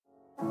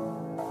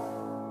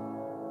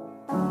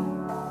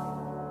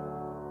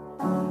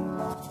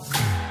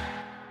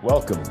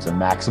Welcome to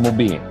Maximal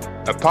Being,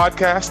 a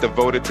podcast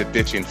devoted to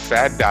ditching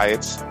fad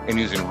diets and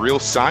using real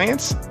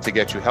science to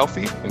get you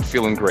healthy and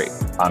feeling great.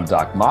 I'm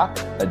Doc Mock,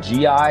 a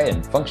GI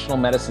and functional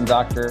medicine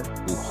doctor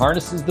who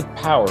harnesses the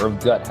power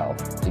of gut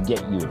health to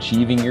get you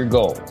achieving your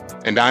goals.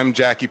 And I'm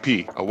Jackie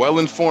P., a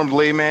well-informed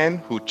layman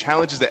who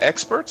challenges the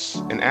experts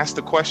and asks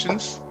the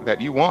questions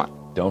that you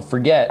want. Don't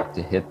forget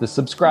to hit the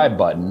subscribe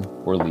button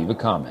or leave a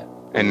comment.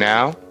 And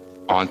now,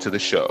 on to the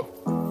show.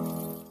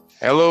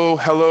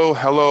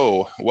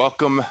 Hello.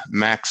 Welcome,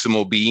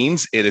 Maximal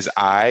Beings. It is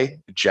I,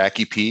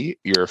 Jackie P.,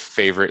 your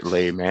favorite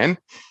layman.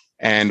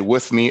 And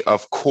with me,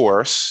 of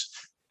course,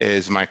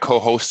 is my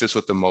co-hostess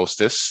with the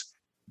mostest,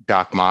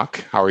 Doc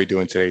Mock. How are you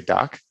doing today,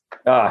 Doc?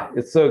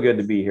 It's so good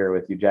to be here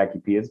with you, Jackie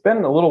P. It's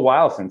been a little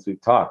while since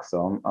we've talked,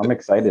 so I'm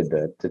excited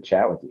to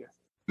chat with you.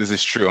 This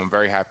is true. I'm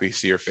very happy to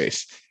see your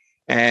face.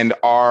 And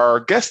our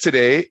guest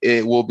today,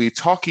 will be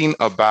talking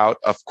about,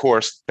 of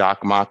course,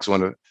 Doc Mock's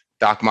one of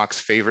Doc Mock's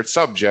favorite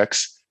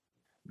subjects,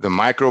 the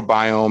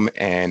microbiome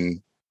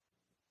and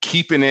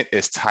keeping it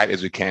as tight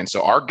as we can.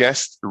 So our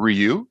guest,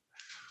 Ryu,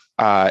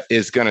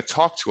 is going to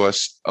talk to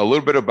us a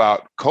little bit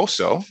about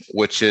koso,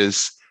 which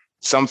is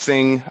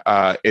something,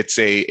 it's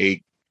a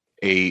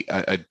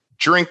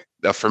drink,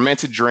 a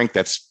fermented drink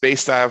that's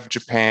based out of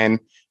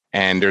Japan.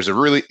 And there's a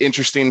really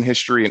interesting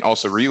history. And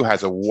also Ryu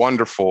has a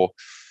wonderful,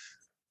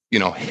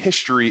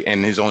 history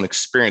and his own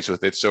experience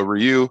with it. So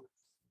Ryu,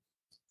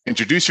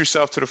 introduce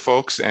yourself to the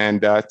folks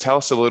and tell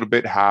us a little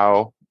bit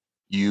how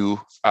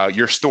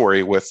your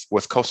story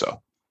with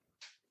koso.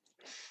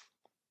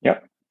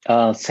 Yep.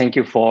 Thank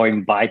you for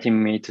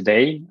inviting me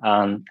today.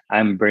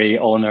 I'm very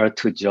honored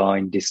to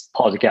join this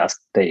podcast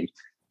today.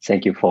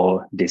 Thank you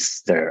for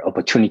this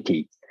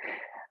opportunity.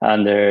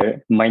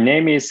 And my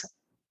name is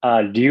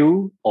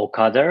Ryu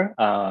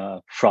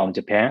Okada from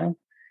Japan,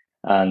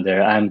 and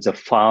I'm the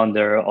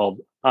founder of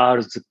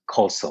Ars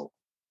Koso.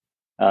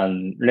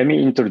 Let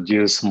me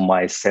introduce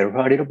myself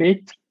a little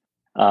bit.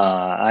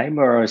 I'm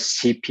a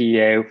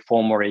CPA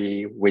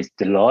formerly with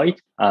Deloitte,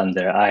 and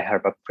I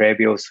have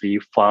previously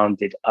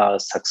founded a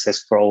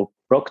successful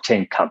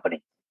blockchain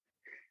company,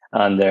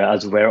 and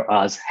as well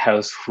as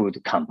health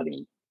food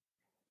company.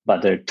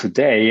 But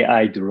today,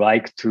 I'd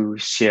like to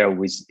share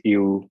with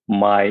you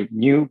my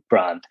new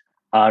brand,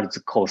 Ars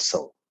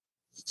Koso.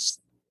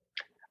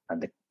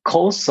 And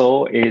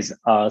koso is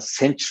a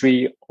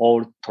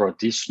century-old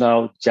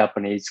traditional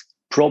Japanese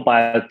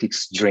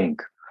probiotics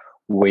drink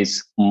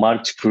with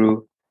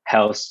multiple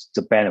health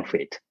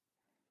benefit.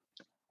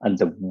 And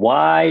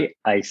why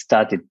I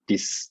started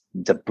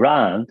the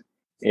brand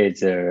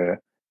is it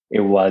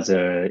was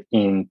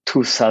in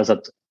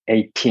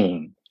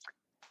 2018.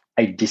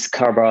 I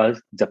discovered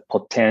the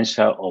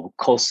potential of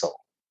koso.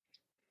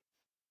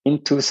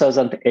 In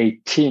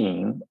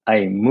 2018,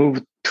 I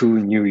moved to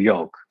New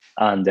York,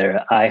 and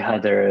I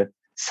had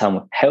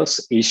some health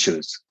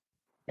issues,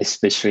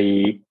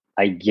 especially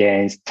I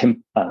gained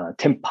 10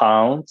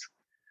 pounds,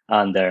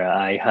 and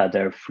I had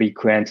a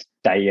frequent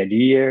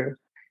diarrhea,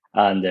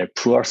 and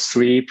poor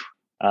sleep,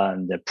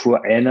 and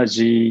poor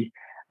energy,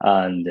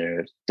 and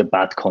the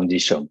bad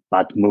condition,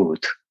 bad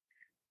mood,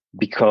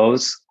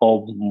 because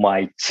of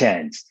my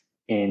change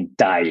in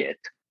diet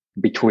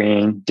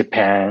between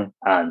Japan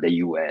and the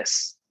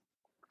US.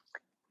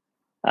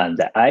 And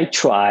I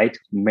tried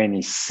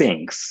many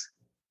things,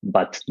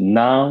 but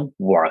none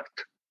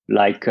worked,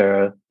 like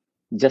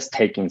just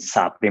taking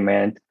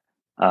supplement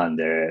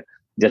and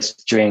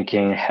just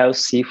drinking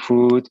healthy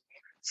food,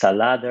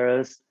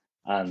 salads,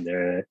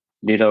 and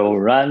little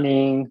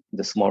running,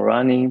 the small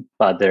running,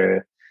 but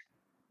it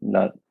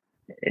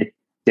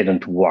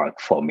didn't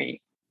work for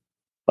me.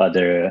 But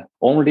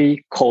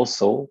only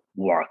koso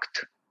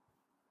worked.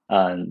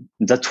 And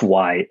that's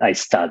why I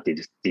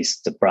started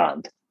the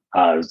brand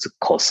as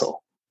koso.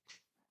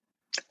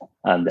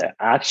 And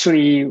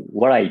actually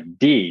what I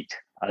did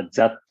at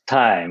that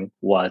time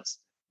was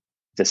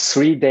the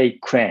 3-day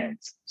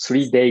cleanse,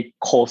 3-day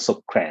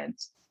koso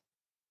cleanse.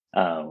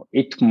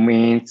 It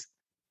means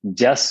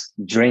just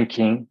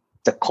drinking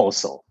the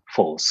koso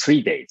for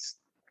 3 days.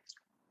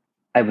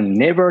 I've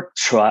never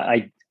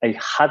tried, I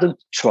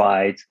hadn't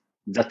tried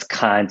that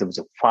kind of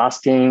the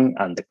fasting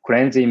and the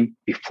cleansing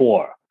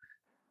before,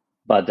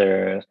 but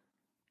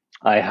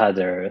I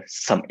had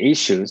some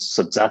issues,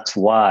 so that's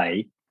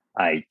why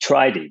I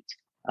tried it.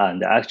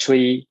 And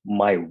actually,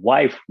 my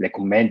wife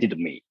recommended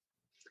me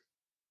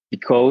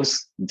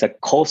because the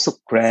koso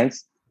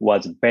cleanse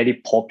was very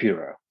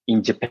popular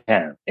in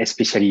Japan,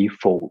 especially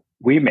for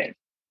women.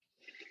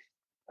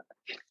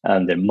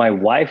 And my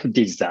wife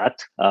did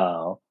that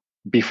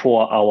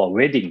before our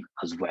wedding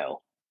as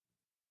well.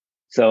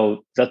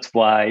 So that's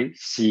why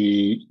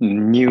she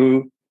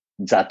knew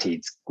that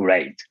it's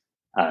great.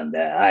 And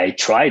I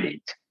tried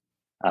it,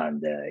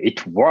 and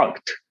it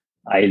worked.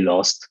 I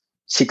lost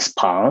 6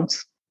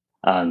 pounds,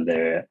 and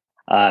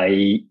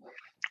I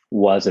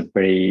was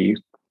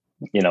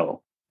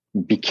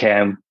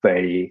became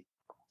very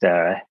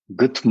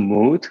good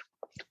mood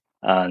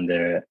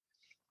and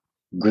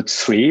good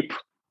sleep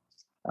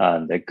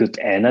and good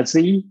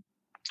energy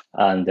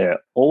And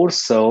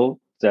also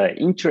the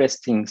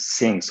interesting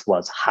things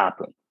was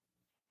happened.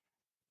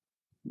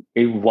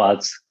 It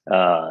was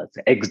the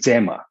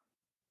eczema.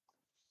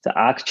 So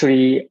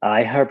actually,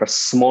 I had a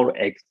small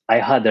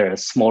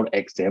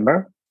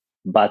eczema,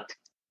 but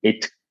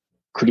it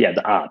cleared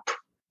up.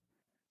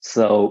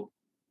 So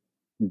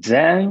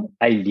then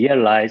I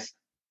realized,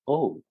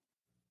 oh,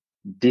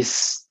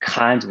 this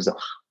kind of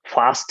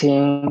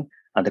fasting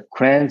and the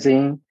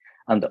cleansing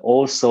and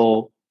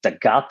also the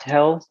gut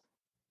health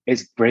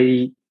is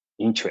very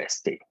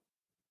interesting.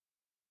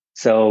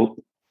 So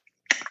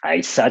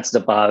I searched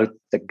about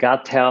the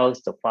gut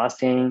health, the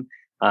fasting,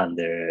 and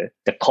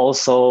the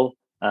coastal,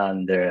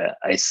 and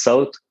I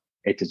thought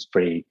it is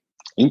very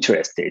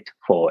interesting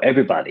for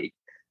everybody.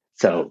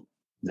 So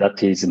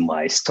that is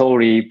my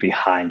story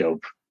behind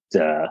of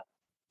the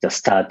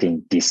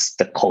starting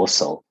the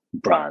coastal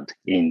brand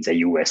in the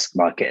US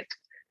market.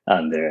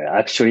 And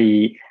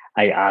actually,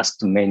 I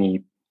asked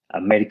many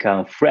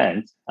American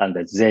friends, and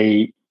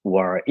they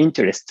were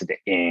interested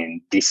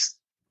in this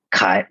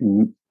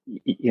kind,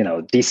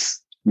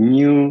 this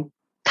new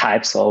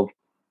types of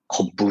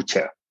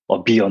kombucha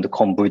or beyond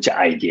kombucha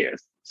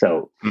ideas.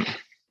 So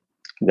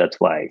that's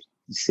why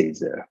this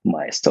is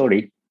my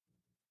story.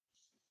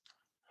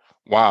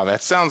 Wow,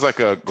 that sounds like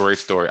a great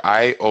story.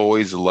 I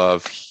always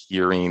love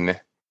hearing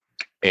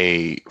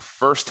a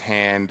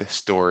firsthand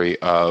story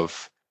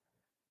of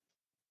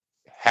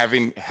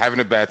having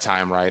a bad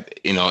time, right?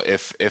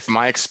 If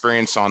my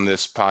experience on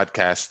this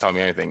podcast taught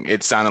me anything,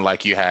 it sounded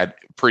like you had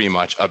pretty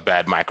much a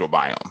bad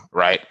microbiome,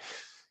 right?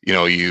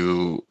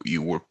 You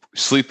were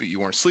sleeping, you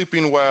weren't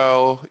sleeping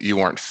well, you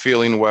weren't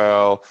feeling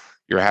well,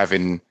 you're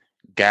having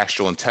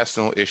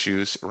gastrointestinal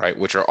issues, right?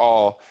 Which are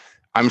all,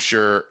 I'm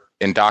sure,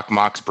 in Doc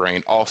Mock's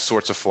brain, all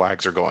sorts of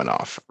flags are going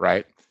off,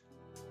 right?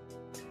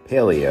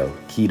 Paleo,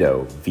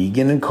 keto,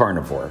 vegan, and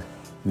carnivore.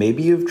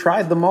 Maybe you've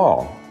tried them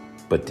all,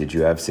 but did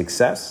you have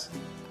success?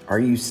 Are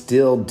you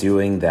still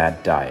doing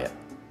that diet?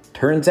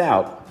 Turns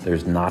out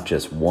there's not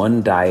just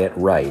one diet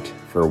right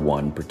for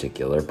one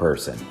particular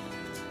person.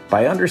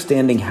 By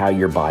understanding how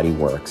your body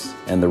works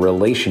and the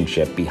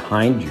relationship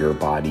behind your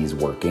body's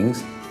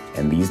workings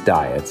and these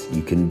diets,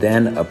 you can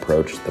then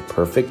approach the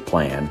perfect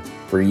plan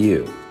for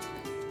you.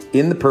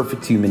 In the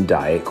Perfect Human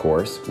Diet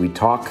course, we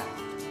talk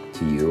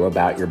to you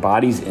about your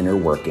body's inner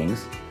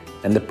workings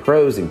and the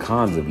pros and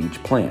cons of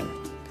each plan.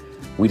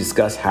 We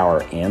discuss how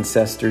our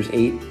ancestors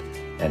ate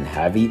and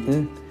have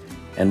eaten,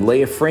 and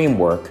lay a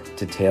framework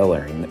to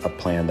tailoring a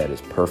plan that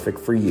is perfect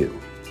for you.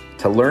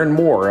 To learn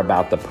more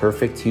about the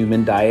Perfect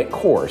Human Diet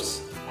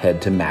course,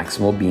 head to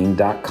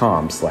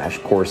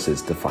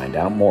maximalbeing.com/courses to find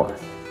out more.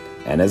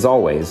 And as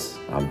always,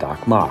 I'm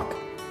Doc Mock,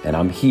 and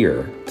I'm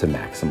here to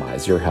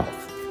maximize your health.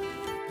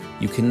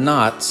 You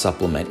cannot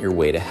supplement your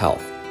way to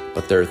health,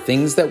 but there are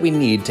things that we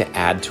need to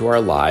add to our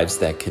lives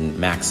that can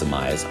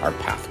maximize our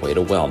pathway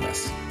to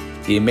wellness.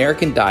 The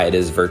American diet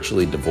is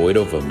virtually devoid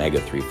of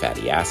omega-3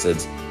 fatty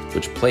acids,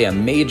 which play a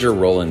major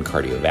role in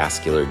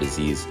cardiovascular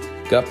disease,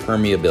 gut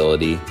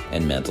permeability,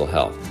 and mental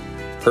health.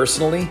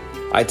 Personally,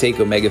 I take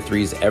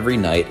omega-3s every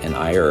night, and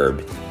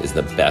iHerb is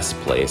the best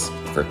place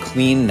for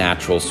clean,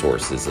 natural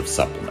sources of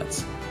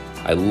supplements.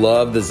 I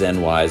love the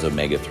ZenWise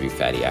omega-3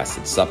 fatty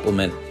acid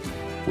supplement,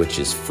 which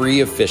is free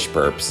of fish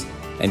burps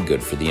and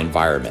good for the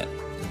environment.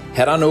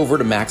 Head on over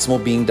to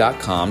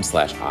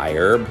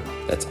maximalbeing.com/iHerb,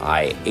 that's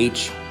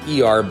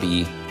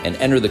IHERB, and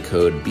enter the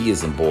code B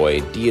as in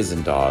boy, D as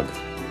in dog,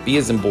 B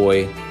as in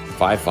boy,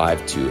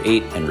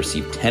 5528, and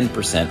receive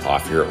 10%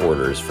 off your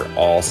orders for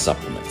all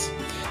supplements.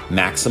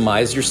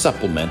 Maximize your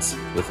supplements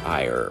with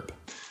iHerb.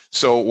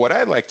 So what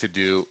I'd like to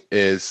do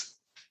is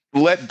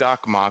let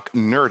Doc Mock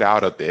nerd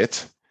out a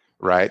bit,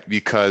 right?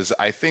 Because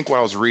I think what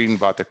I was reading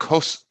about the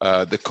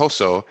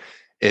Koso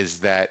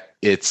is that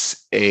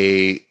it's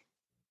a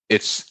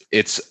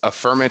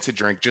fermented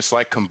drink, just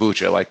like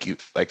kombucha,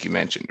 like you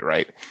mentioned,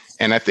 right?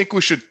 And I think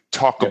we should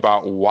talk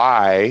about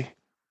why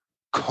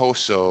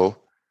Koso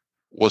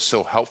was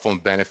so helpful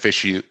and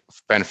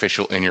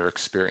beneficial in your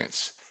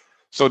experience.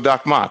 So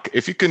Doc Mock,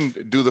 if you can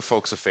do the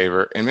folks a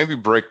favor and maybe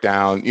break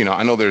down,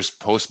 I know there's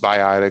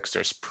postbiotics,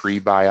 there's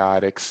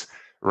prebiotics,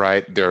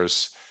 right?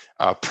 There's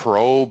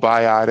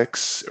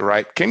probiotics,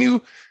 right? Can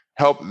you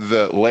help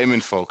the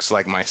layman folks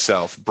like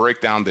myself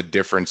break down the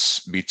difference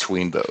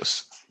between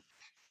those?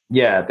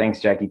 Yeah, thanks,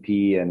 Jackie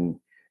P. And,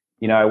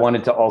 I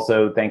wanted to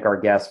also thank our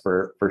guest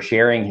for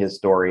sharing his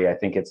story. I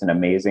think it's an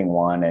amazing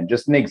one and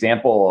just an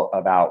example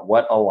about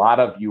what a lot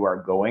of you are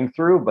going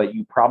through, but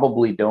you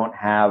probably don't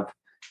have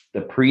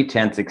the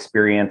pretense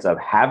experience of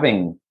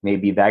having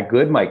maybe that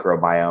good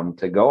microbiome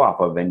to go off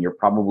of. And you're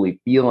probably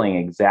feeling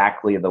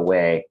exactly the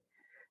way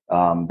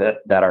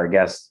that our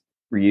guest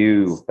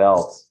Ryu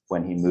felt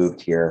when he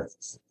moved here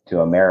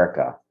to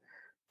America.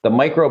 The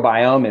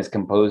microbiome is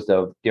composed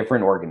of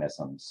different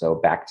organisms, so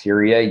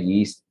bacteria,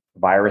 yeast,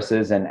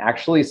 viruses, and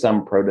actually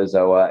some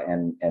protozoa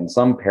and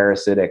some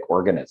parasitic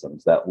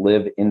organisms that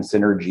live in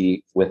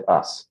synergy with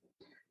us.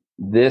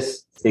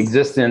 This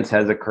existence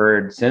has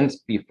occurred since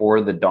before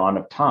the dawn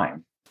of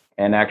time.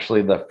 And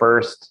actually the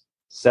first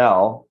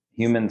cell,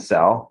 human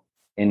cell,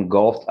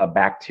 engulfed a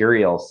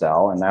bacterial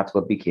cell, and that's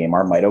what became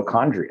our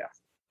mitochondria.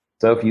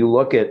 So if you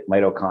look at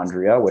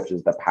mitochondria, which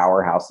is the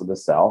powerhouse of the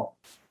cell,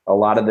 a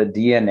lot of the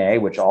DNA,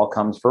 which all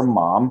comes from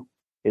mom,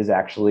 is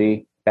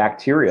actually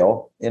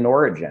bacterial in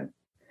origin.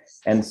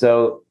 And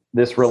so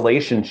this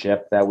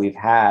relationship that we've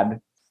had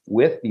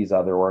with these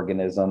other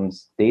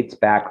organisms dates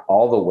back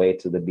all the way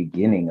to the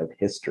beginning of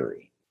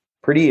history.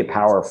 Pretty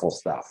powerful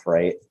stuff,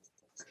 right?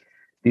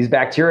 These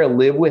bacteria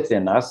live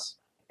within us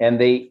and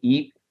they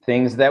eat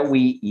things that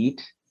we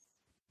eat,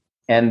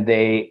 and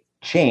they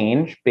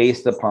change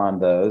based upon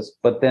those,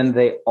 but then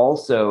they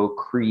also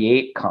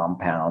create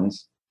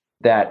compounds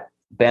that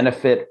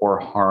benefit or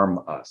harm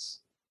us.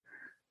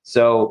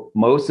 So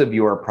most of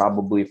you are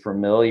probably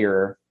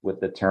familiar with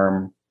the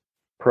term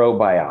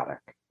probiotic.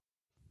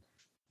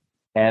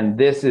 And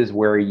this is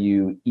where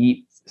you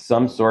eat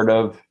some sort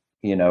of,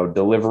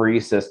 delivery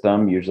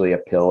system, usually a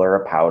pill or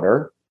a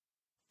powder.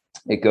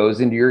 It goes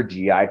into your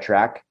GI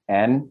tract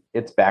and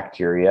it's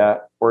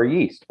bacteria or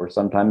yeast, or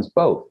sometimes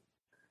both.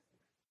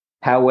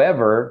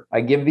 However,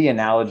 I give the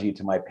analogy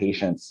to my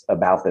patients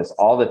about this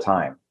all the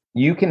time.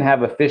 You can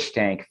have a fish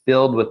tank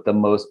filled with the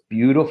most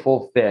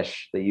beautiful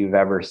fish that you've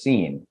ever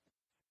seen.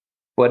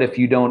 But if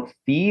you don't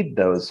feed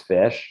those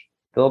fish,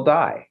 they'll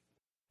die.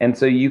 And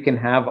so you can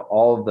have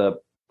all the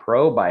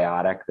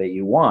probiotic that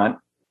you want,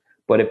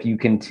 but if you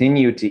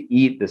continue to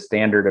eat the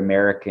standard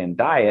American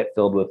diet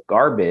filled with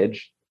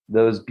garbage,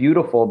 those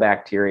beautiful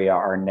bacteria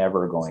are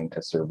never going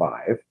to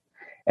survive,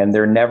 and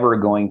they're never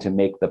going to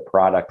make the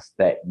products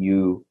that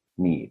you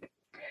need.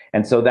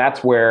 And so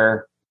that's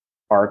where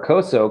our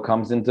COSO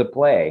comes into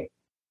play.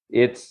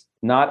 It's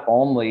not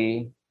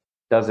only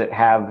does it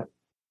have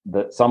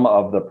some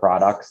of the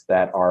products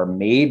that are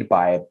made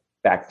by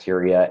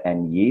bacteria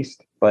and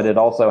yeast, but it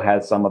also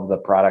has some of the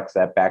products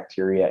that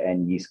bacteria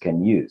and yeast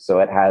can use. So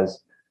it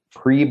has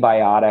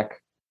prebiotic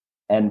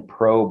and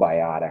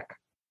probiotic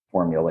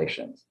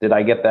formulations. Did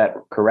I get that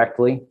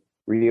correctly,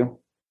 Ryu?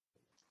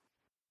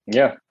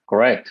 Yeah,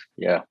 correct.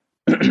 Yeah.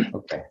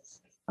 Okay.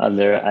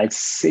 I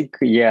think,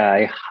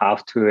 I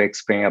have to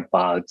explain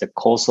about the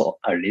COSO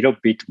a little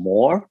bit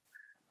more.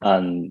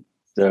 And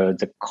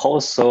the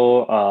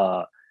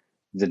COSO,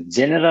 the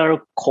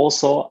general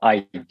COSO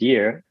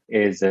idea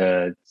is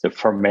the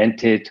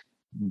fermented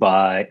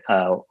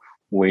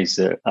with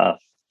a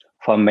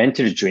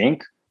fermented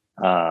drink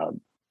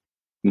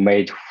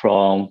made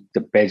from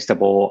the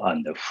vegetable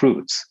and the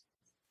fruits.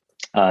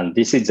 And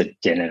this is a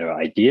general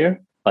idea,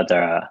 but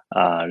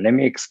let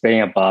me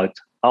explain about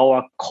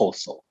our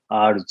COSO,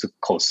 ours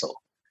COSO,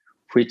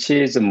 which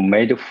is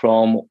made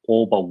from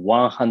over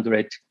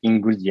 100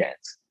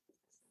 ingredients,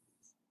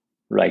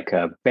 like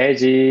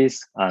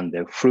veggies and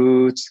the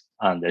fruits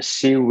and the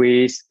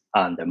seaweeds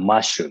and the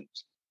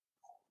mushrooms,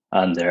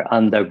 and it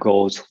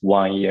undergoes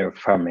 1 year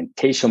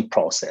fermentation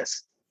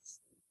process.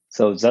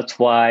 So that's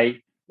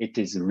why it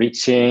is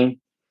rich in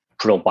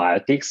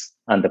probiotics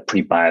and the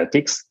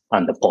prebiotics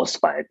and the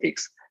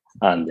postbiotics.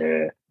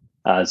 And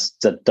as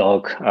the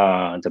dog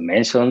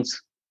mentions,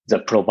 the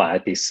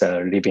probiotics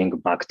are living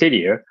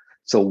bacteria.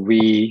 So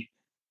we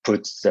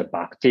put the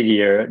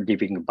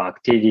living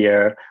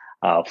bacteria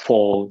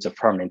for the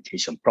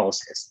fermentation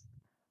process.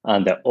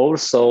 And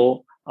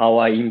also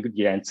our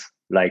ingredients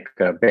like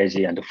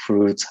veggie and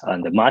fruits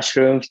and the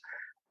mushrooms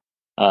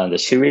and the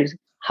seaweed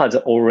has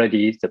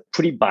already the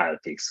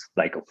prebiotics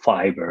like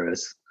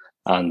fibers,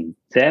 and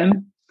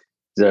then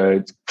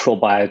the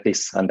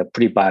probiotics and the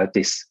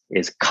prebiotics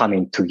is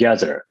coming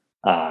together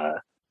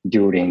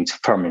during the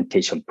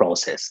fermentation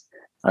process.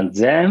 And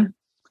then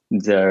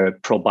the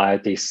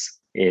probiotics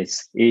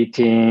is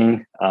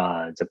eating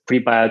the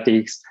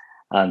prebiotics,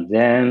 and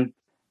then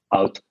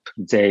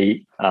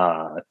they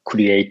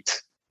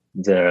create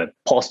the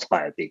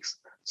postbiotics.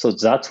 So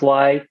that's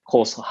why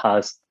COSO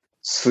has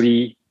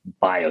 3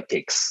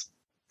 biotics.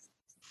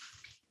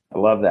 I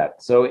love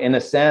that. So in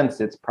a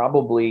sense, it's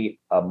probably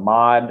a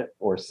mod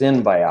or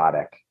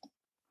symbiotic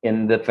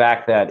in the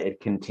fact that it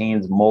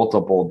contains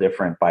multiple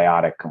different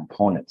biotic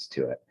components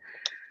to it.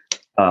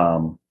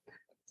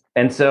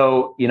 And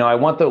so, I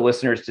want the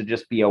listeners to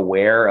just be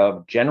aware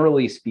of,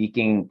 generally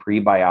speaking,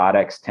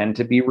 prebiotics tend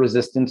to be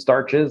resistant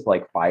starches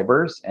like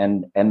fibers.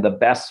 And the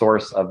best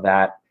source of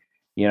that,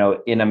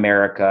 in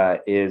America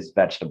is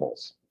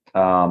vegetables.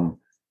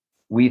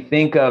 We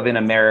think of in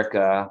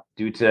America,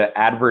 due to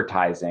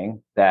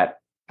advertising, that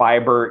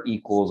fiber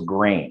equals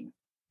grain,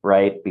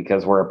 right?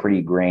 Because we're a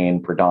pretty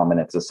grain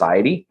predominant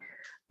society.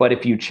 But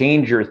if you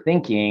change your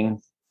thinking,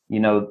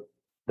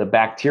 the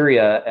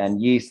bacteria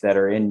and yeast that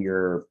are in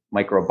your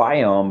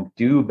microbiome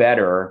do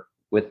better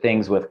with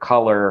things with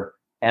color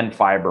and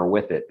fiber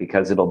with it,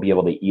 because it'll be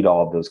able to eat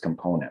all of those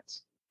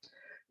components.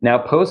 Now,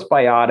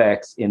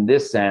 postbiotics in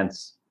this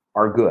sense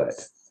are good.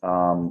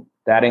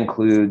 That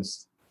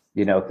includes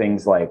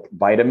things like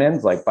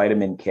vitamins, like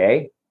vitamin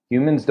K.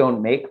 Humans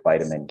don't make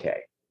vitamin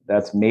K.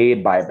 That's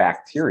made by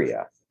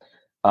bacteria.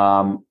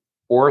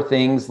 Or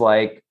things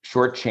like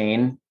short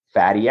chain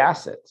fatty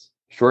acids.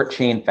 Short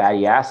chain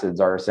fatty acids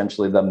are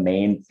essentially the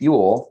main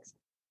fuel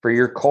for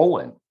your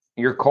colon.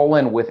 Your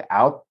colon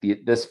without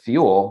this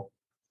fuel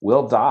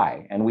will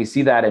die. And we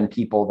see that in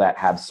people that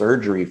have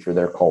surgery for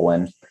their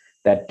colon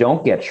that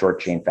don't get short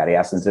chain fatty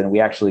acids. And we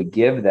actually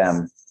give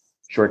them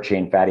short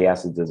chain fatty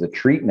acids as a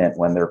treatment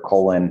when their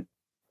colon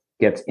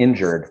gets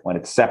injured, when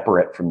it's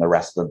separate from the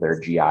rest of their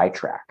GI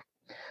tract.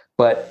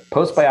 But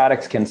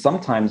postbiotics can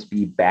sometimes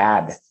be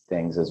bad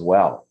things as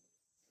well.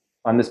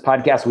 On this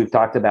podcast, we've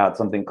talked about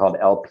something called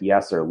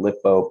LPS, or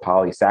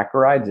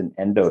lipopolysaccharides, and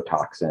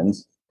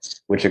endotoxins,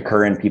 which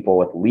occur in people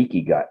with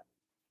leaky gut.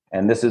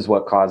 And this is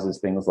what causes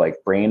things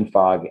like brain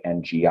fog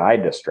and GI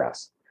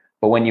distress.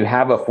 But when you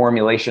have a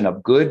formulation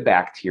of good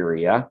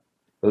bacteria,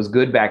 those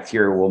good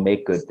bacteria will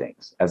make good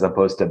things, as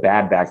opposed to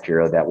bad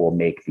bacteria that will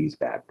make these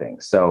bad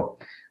things. So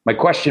my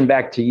question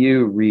back to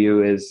you,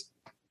 Ryu, is,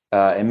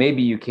 and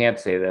maybe you can't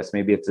say this,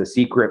 maybe it's a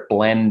secret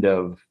blend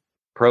of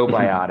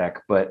probiotic,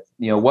 but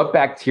what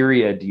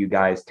bacteria do you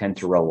guys tend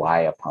to rely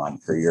upon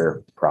for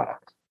your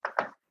product?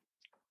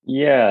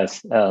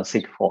 Yes, thank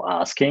you for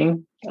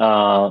asking.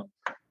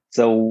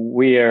 So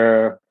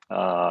we're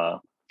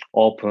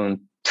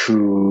open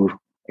to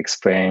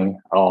explain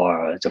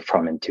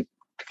the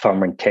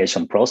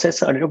fermentation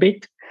process a little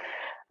bit,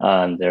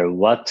 and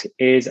what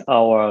is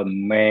our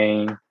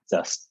main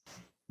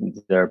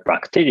the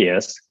bacteria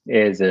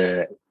is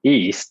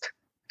yeast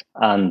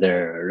and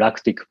the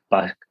lactic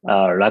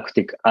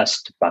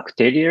acid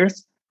bacteria,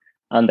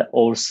 and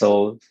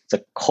also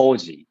the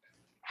koji,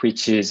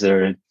 which is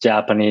a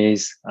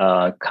Japanese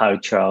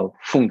cultural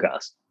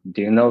fungus.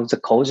 Do you know the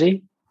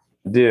koji?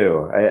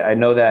 I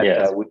know that.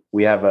 Yes.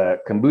 We have a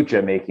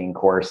kombucha making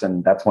course,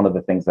 and that's one of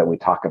the things that we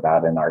talk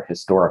about in our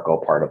historical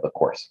part of the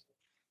course.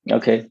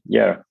 Okay,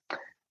 yeah,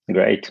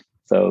 great.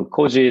 So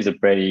koji is a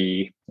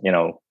very,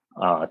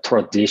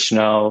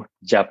 traditional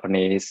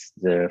Japanese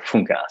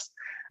fungus,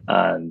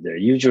 and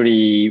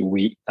usually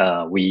we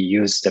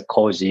use the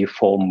koji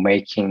for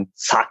making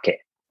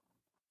sake.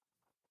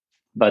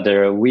 But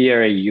we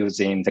are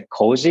using the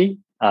koji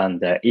and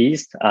the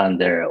yeast and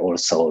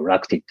also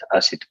lactic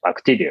acid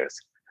bacteria,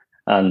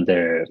 and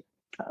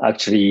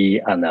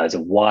actually and as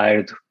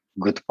wild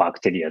good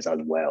bacteria as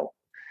well.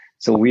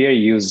 So we are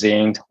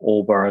using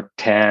over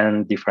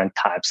 10 different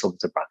types of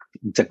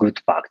the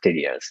good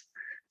bacteria.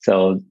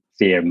 So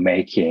they are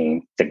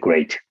making the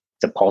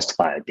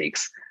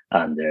postbiotics.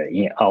 And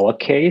in our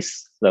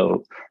case,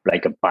 so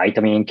like a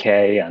vitamin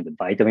K and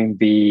vitamin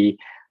B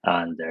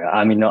and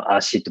amino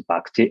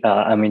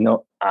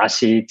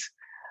acids,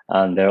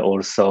 and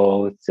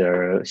also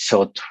the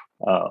short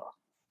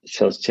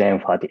chain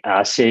fatty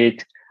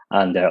acid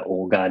and the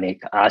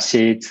organic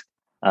acids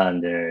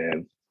and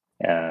the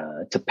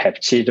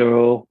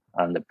peptidol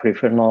and the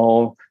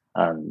prephenol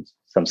and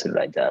something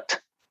like that.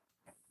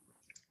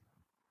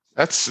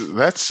 That's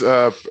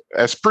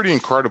pretty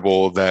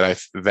incredible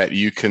that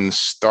you can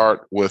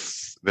start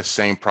with the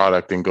same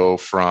product and go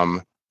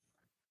from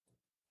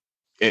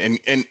and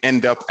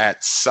end up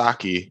at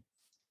sake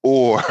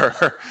or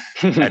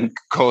at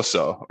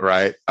koso,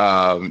 right?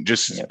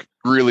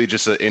 Really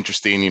just an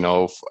interesting,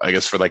 I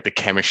guess for like the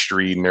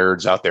chemistry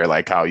nerds out there,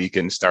 like how you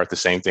can start the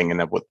same thing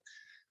and end up with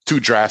two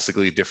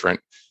drastically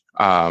different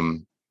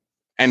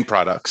end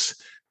products.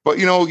 But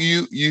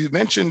you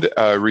mentioned,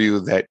 Ryu,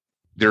 that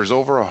there's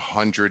over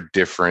 100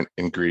 different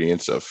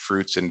ingredients of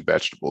fruits and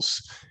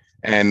vegetables,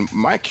 and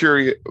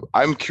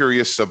I'm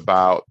curious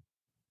about,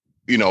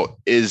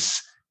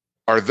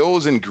 are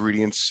those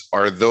ingredients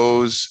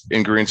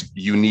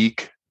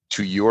unique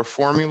to your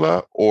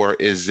formula, or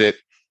is it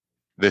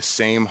the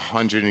same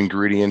 100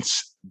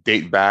 ingredients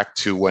date back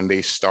to when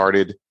they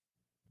started,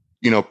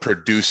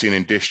 producing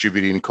and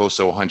distributing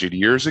Koso 100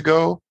 years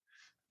ago?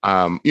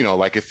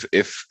 Like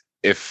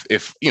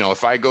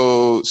if I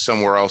go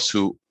somewhere else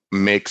who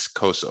makes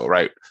Koso,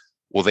 right,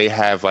 will they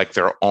have like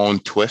their own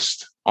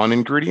twist on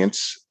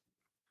ingredients?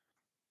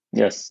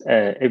 Yes,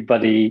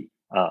 everybody,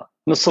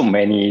 not so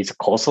many is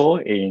Koso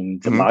in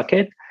the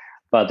market,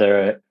 but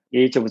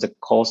each of the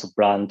Koso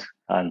brand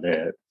and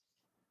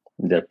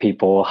the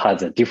people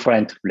has a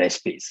different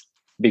recipes,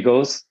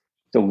 because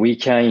we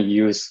can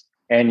use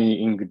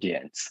any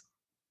ingredients.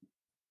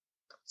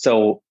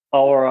 So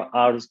our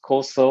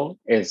Koso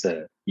is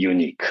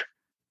unique.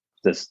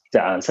 The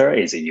answer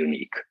is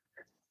unique.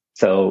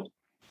 So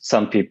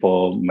some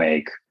people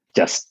make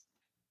just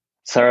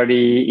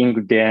 30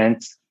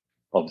 ingredients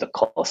of the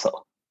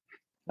Koso,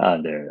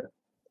 and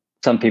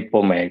some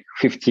people make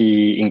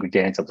 50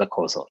 ingredients of the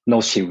Koso,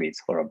 no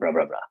seaweeds or blah,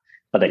 blah, blah.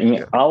 But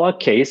in our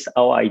case,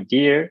 our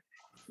idea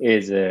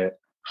is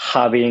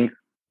having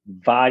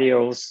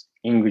various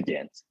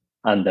ingredients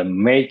and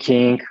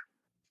making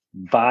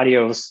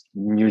various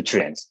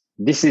nutrients.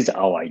 This is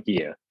our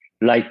idea,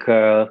 like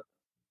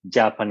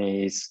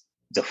Japanese,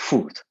 the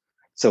food.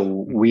 So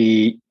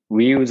we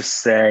would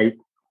say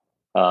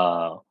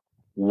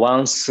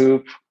one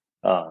soup,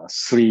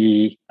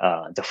 three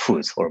the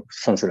foods or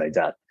something like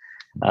that.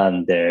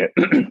 And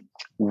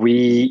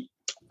we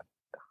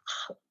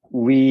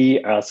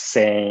are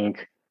saying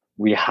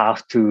we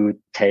have to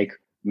take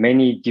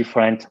many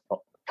different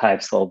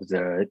types of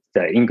the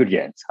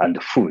ingredients and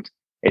the food.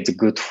 It's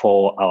good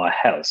for our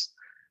health.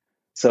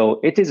 So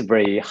it is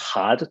very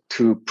hard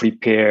to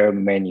prepare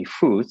many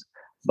foods,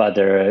 but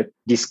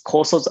this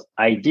course's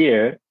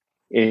idea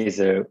is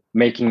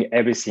making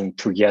everything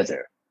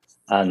together.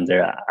 And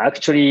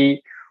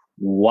actually,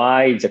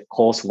 why the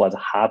course was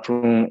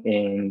happening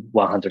in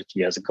 100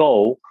 years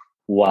ago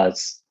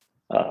was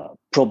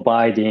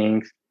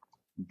providing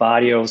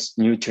various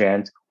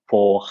nutrients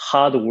for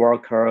hard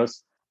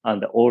workers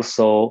and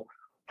also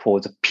for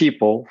the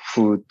people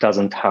who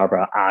doesn't have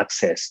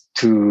access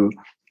to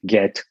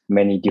get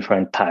many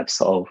different types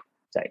of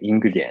the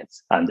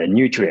ingredients and the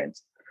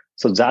nutrients.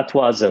 So that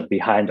was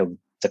behind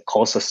the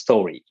Corso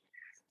story.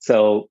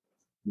 So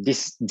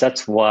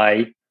that's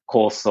why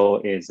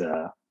Corso is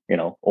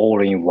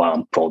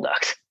all-in-one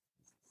product.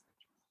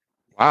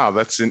 Wow,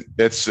 that's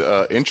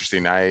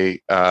interesting.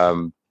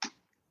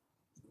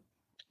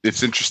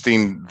 It's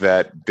interesting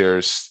that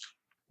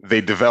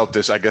they developed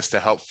this, I guess, to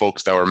help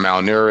folks that were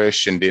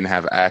malnourished and didn't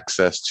have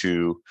access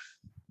to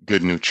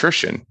good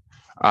nutrition.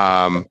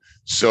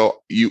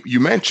 So you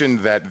mentioned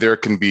that there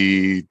can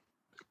be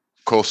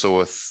Corso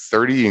with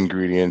 30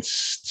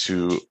 ingredients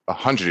to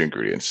 100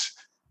 ingredients.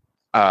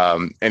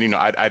 And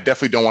I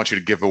definitely don't want you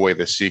to give away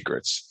the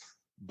secrets,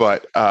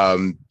 but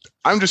I'm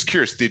just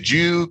curious, did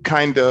you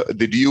and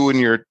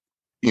your,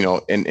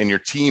 and your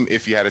team,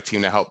 if you had a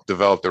team to help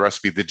develop the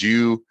recipe, did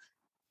you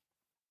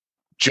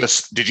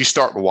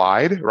start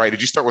wide, right?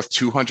 Did you start with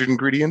 200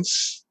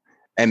 ingredients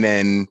and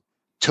then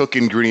took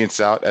ingredients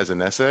out as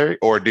necessary?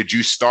 Or did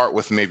you start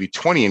with maybe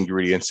 20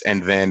 ingredients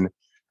and then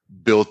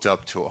built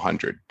up to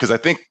 100? Because I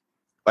think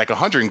like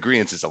 100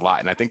 ingredients is a lot.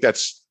 And I think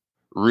that's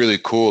really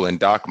cool. And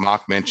Doc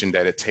Mock mentioned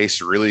that it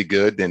tastes really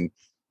good. And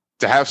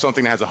to have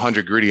something that has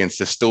 100 ingredients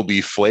to still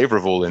be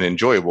flavorful and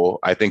enjoyable,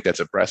 I think that's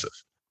impressive.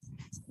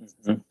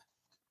 Mm-hmm.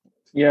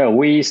 Yeah,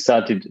 we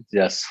started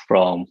just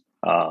from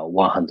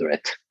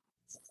 100.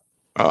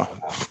 Oh,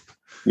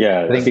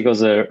 yeah,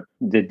 because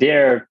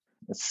there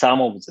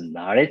some of the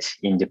knowledge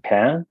in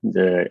Japan.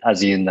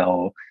 As you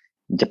know,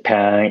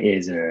 Japan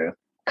is a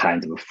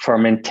kind of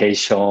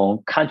fermentation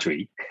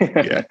country.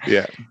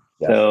 yeah.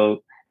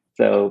 So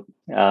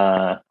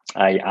I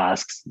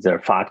asked the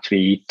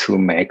factory to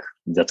make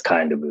that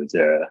kind of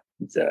the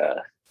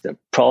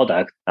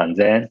product, and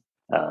then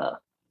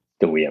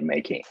we are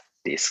making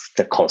the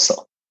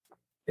Corso.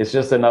 It's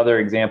just another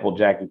example,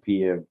 Jackie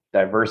P, of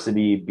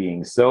diversity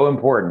being so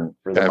important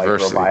for the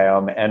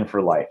microbiome and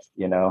for life,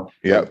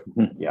 Yep.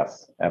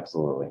 Yes,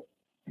 absolutely.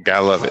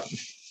 Gotta love it.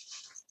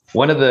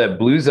 One of the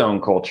blue zone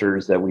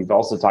cultures that we've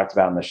also talked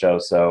about in the show.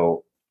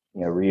 So,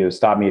 Ryu,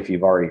 stop me if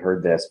you've already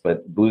heard this,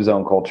 but blue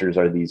zone cultures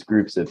are these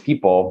groups of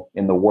people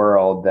in the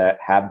world that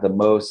have the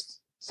most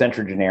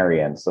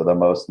centrogenarians, so the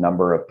most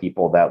number of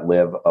people that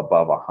live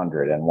above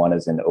 100, and one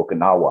is in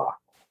Okinawa.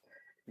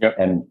 Yep.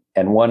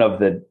 And one of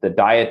the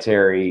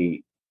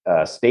dietary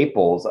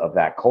staples of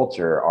that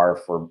culture are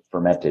for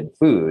fermented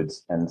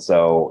foods. And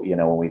so,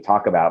 when we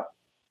talk about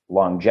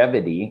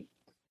longevity,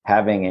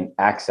 having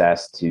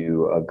access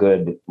to a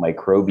good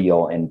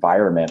microbial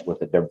environment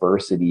with a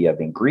diversity of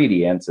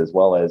ingredients as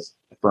well as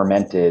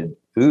fermented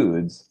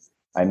foods,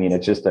 I mean,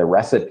 it's just a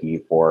recipe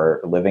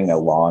for living a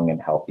long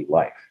and healthy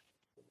life.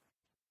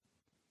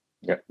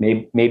 Yeah,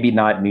 maybe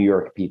not New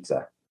York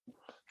pizza.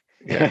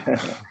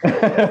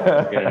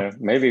 Yeah,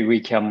 maybe we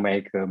can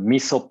make a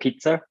miso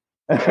pizza.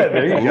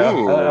 There you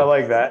go. I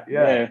like that.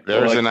 Yeah.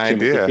 There's an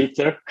idea.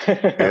 Pizza.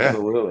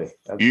 Absolutely.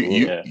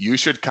 You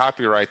should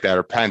copyright that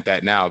or patent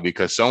that now,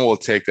 because someone will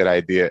take that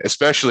idea,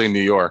 especially in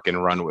New York,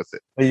 and run with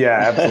it. Yeah,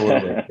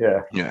 absolutely.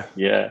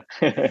 Yeah.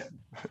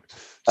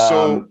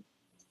 So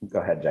go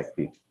ahead, Jack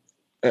B.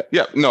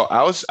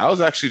 I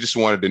was actually just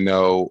wanted to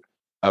know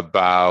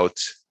about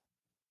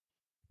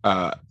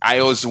I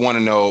always want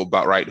to know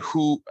about, right,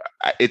 who,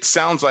 it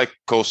sounds like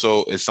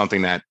Corso is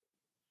something that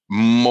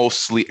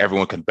mostly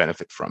everyone can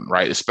benefit from,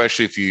 right?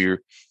 Especially if you're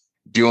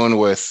dealing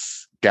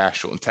with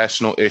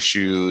gastrointestinal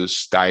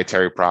issues,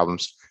 dietary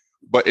problems.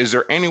 But is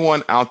there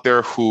anyone out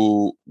there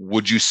who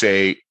would you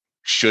say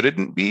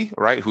shouldn't be,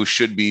 right? Who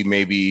should be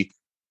maybe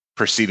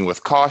proceeding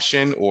with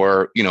caution?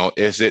 Or,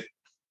 is it,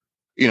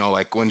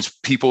 like when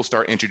people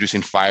start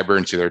introducing fiber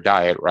into their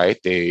diet, right?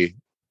 They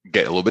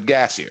get a little bit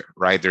gassier,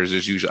 right? There's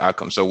this usual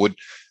outcome. So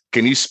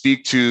can you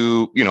speak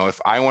to,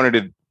 if I wanted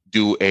to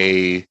do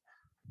a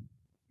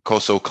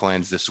Corso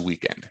cleanse this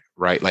weekend,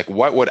 right? Like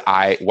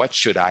what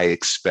should I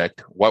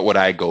expect? What would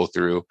I go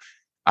through?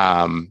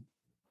 And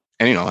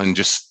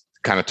just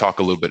kind of talk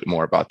a little bit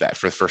more about that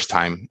for the first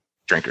time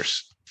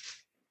drinkers.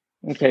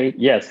 Okay.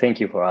 Yes.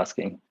 Thank you for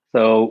asking.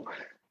 So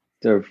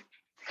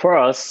for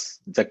us,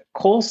 the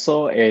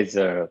Corso is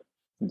the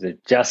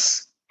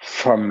just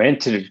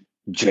fermented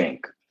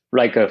drink,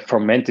 like a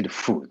fermented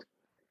food.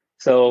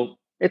 So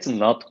it's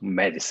not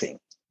medicine.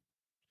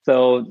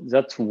 So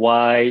that's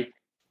why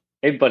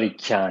everybody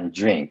can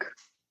drink.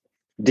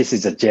 This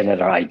is a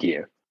general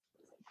idea.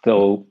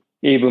 So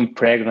even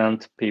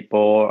pregnant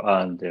people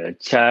and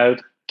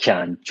child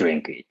can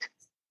drink it.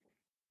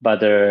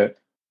 But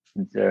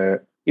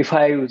if if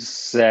I would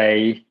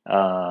say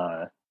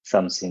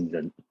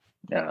something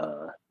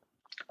that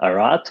a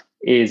lot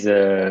is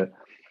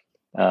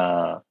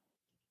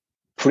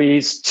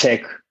please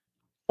check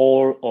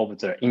all of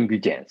the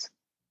ingredients,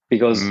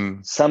 because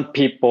some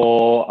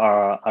people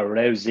are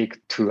allergic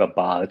to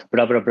about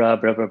blah blah blah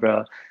blah blah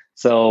blah.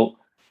 So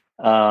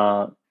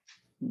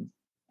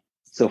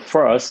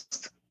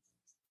first,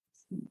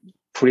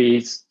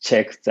 please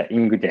check the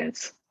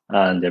ingredients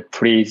and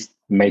please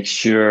make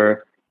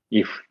sure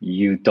if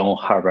you don't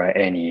harbor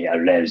any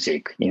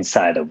allergic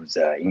inside of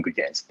the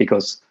ingredients,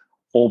 because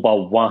over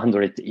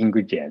 100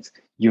 ingredients,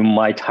 you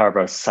might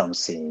harbor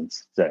something,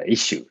 the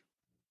issue.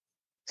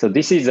 So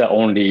this is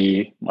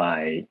only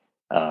my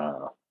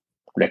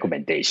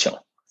recommendation.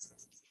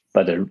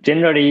 But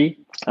generally,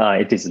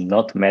 it is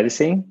not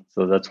medicine.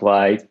 So that's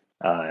why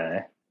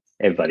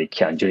everybody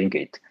can drink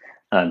it.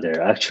 And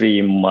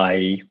actually,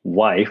 my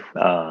wife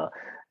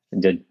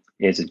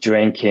is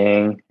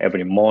drinking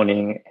every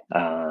morning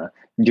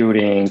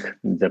during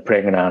the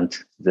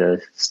pregnant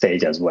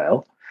stage as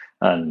well.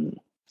 And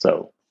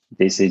so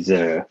this is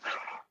the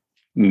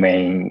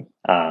main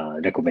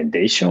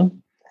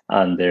recommendation.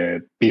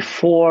 And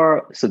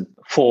before, so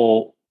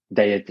for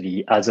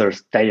other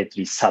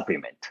dietary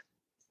supplement.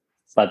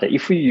 But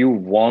if you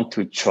want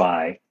to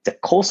try the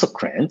coastal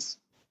cleanse,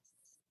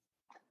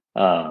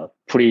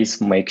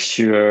 please make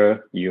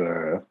sure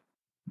you're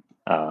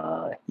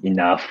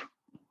enough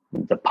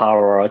the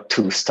power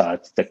to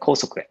start the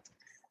coastal cleanse,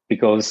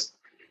 because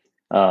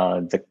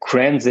the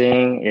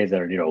cleansing is a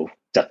little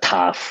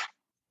tough.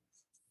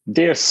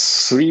 There are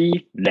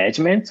 3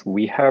 regimens.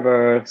 We have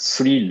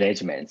 3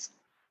 regimens.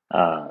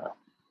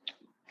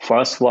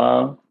 First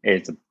one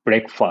is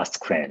breakfast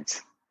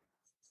cleanse.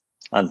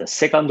 And the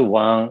second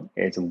one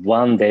is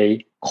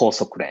 1-day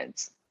coastal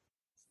cleanse.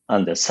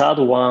 And the third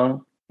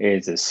one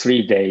is a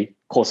 3-day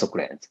coastal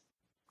cleanse.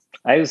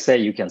 I would say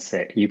you can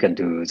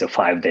do the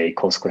 5-day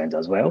coastal cleanse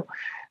as well.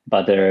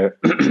 But the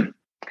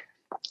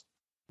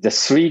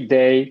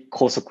 3-day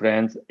coastal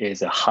cleanse is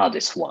the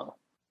hardest one.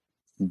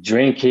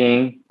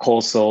 Drinking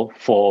coastal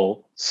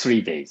for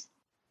 3 days.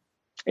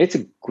 It's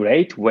a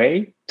great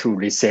way to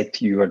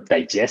reset your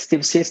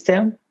digestive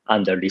system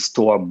and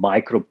restore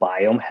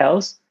microbiome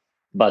health,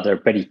 but they're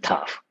very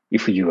tough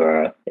if you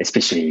are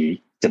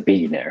especially the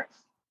beginner.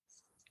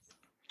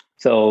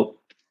 So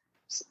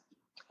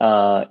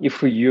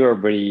if you are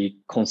very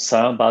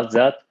concerned about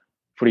that,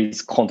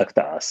 please contact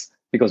us,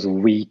 because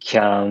we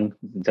can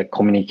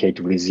communicate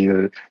with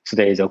you.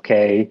 Today is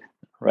okay.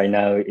 Right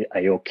now,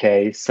 are you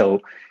okay?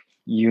 So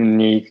you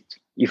need,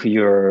 if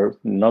you're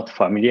not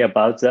familiar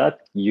about that,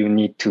 you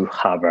need to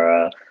have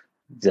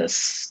the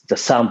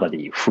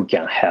somebody who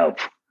can help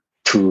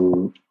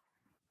to,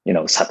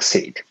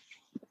 succeed.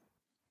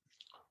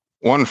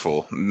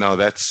 Wonderful. No,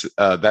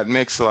 that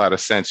makes a lot of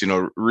sense.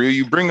 Ryu,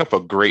 you bring up a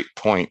great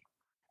point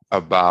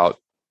about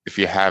if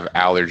you have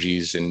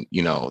allergies and,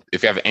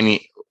 if you have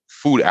any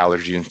food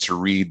allergens, to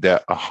read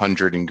the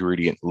 100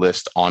 ingredient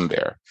list on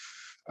there,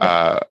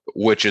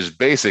 which is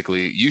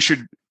basically, you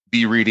should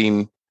be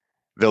reading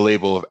the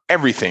label of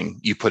everything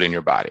you put in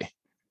your body,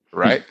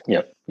 right?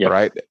 Yep.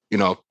 Right.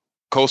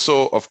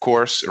 Coastal, of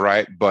course,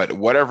 right? But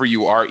whatever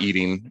you are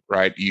eating,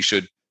 right, you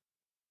should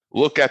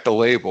look at the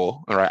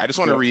label. All right. I just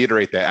want to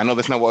reiterate that. I know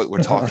that's not what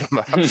we're talking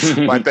about,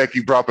 but I think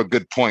you brought up a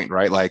good point,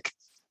 right? Like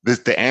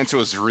the answer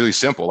was really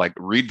simple. Like,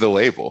 read the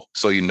label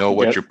so you know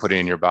what you're putting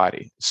in your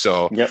body.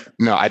 So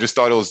no, I just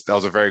thought that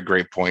was a very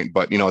great point.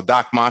 But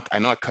Doc Mach, I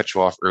know I cut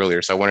you off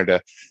earlier, so I wanted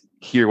to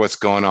hear what's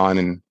going on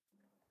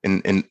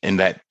in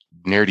that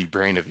nerdy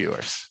brain of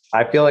yours.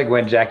 I feel like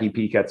when Jackie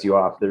P cuts you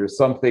off, there's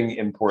something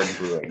important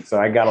brewing. So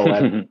I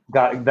gotta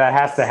that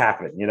has to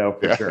happen,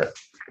 for sure.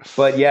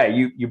 But yeah,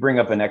 you bring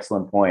up an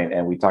excellent point,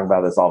 and we talk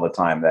about this all the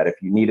time, that if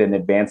you need an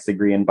advanced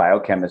degree in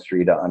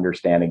biochemistry to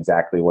understand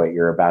exactly what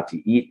you're about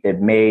to eat,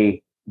 it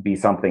may be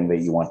something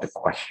that you want to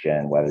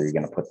question whether you're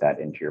going to put that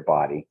into your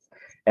body.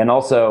 And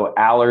also,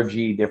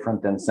 allergy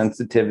different than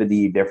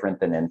sensitivity,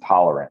 different than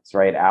intolerance,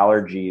 right?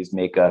 Allergies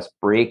make us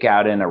break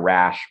out in a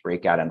rash,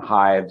 break out in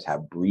hives,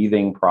 have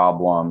breathing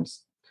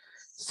problems.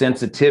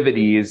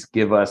 Sensitivities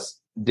give us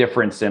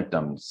different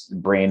symptoms: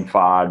 brain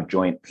fog,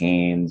 joint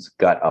pains,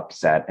 gut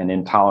upset, and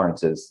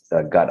intolerance is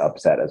gut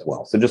upset as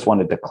well. So just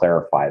wanted to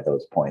clarify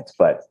those points.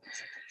 But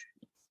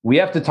we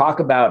have to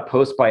talk about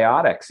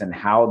postbiotics and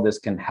how this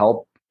can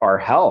help our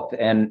health.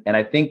 And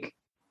I think,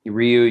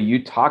 Ryu,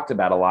 you talked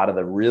about a lot of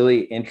the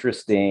really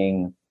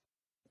interesting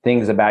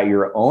things about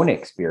your own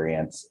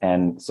experience.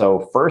 And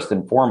so first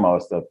and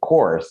foremost, of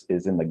course,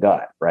 is in the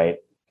gut, right?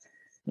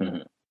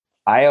 Mm-hmm.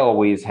 I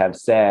always have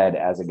said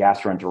as a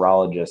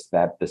gastroenterologist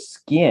that the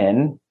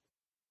skin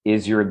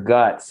is your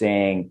gut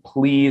saying,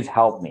 please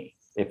help me.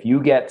 If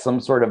you get some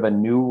sort of a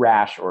new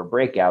rash or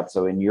breakout,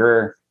 so in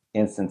your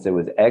instance, it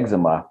was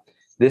eczema,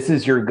 this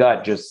is your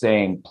gut just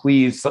saying,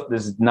 please,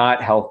 this is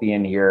not healthy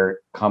in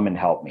here, come and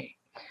help me.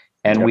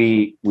 And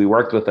we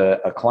worked with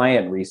a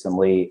client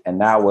recently,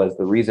 and that was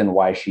the reason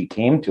why she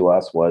came to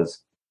us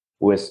was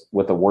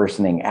with a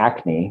worsening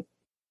acne.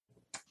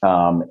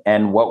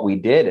 And what we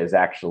did is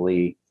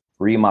actually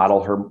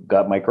remodel her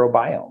gut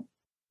microbiome.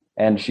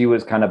 And she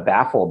was kind of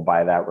baffled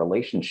by that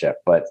relationship.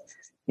 But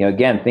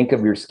again, think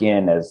of your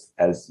skin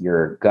as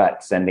your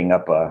gut sending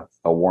up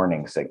a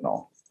warning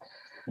signal.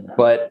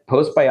 But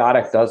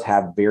postbiotic does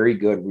have very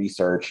good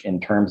research in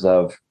terms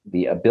of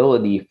the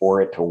ability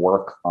for it to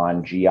work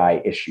on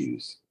GI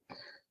issues.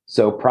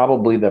 So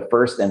probably the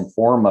first and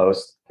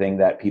foremost thing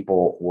that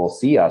people will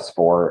see us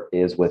for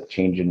is with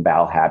change in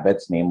bowel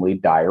habits, namely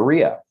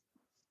diarrhea.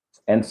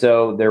 And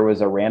so there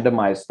was a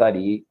randomized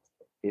study,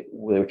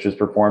 which was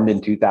performed in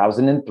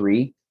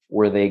 2003,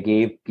 where they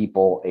gave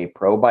people a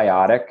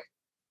probiotic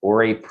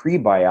or a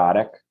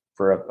prebiotic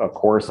for a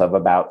course of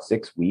about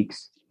 6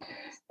 weeks.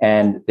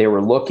 And they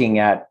were looking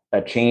at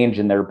a change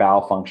in their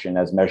bowel function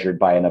as measured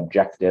by an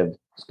objective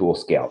stool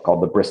scale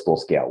called the Bristol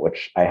scale,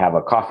 which I have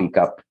a coffee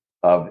cup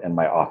of in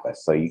my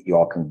office. So you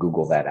all can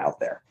Google that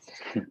out there.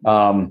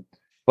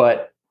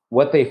 But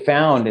what they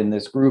found in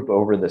this group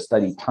over the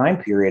study time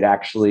period,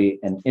 actually,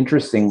 and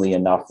interestingly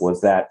enough,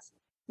 was that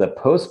the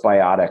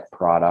postbiotic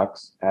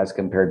products as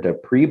compared to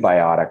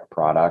prebiotic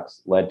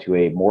products led to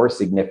a more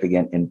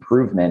significant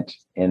improvement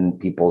in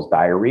people's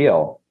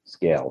diarrheal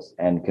scales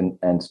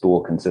and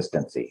stool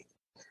consistency.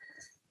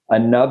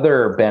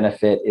 Another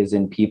benefit is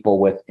in people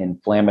with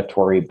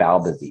inflammatory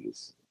bowel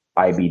disease,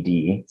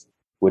 IBD,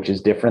 which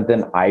is different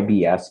than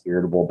IBS,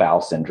 irritable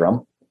bowel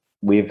syndrome.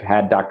 We've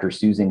had Dr.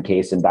 Susan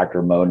Case and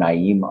Dr. Mo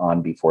Naeem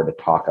on before to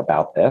talk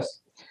about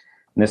this.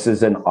 And this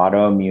is an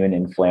autoimmune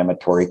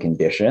inflammatory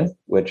condition,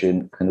 which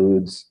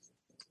includes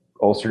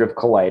ulcerative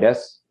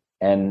colitis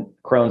and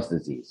Crohn's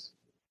disease.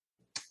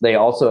 They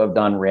also have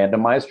done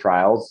randomized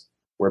trials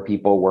where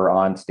people were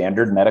on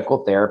standard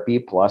medical therapy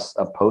plus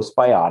a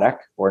postbiotic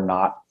or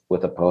not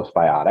with a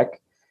postbiotic.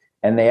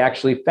 And they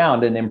actually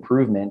found an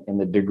improvement in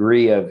the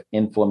degree of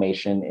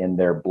inflammation in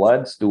their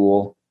blood,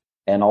 stool,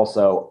 and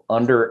also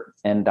under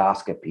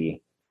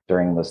endoscopy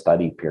during the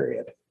study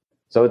period.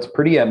 So it's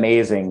pretty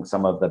amazing,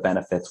 some of the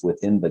benefits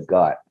within the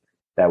gut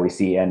that we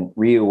see. And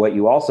Ryu, what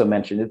you also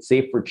mentioned, it's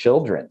safe for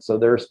children. So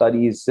there are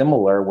studies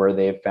similar where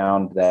they've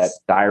found that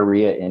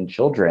diarrhea in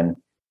children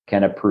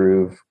can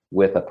improve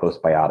with a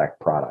postbiotic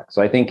product.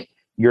 So I think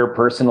your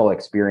personal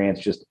experience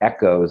just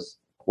echoes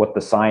what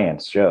the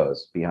science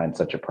shows behind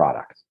such a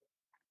product.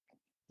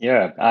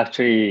 Yeah,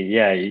 actually,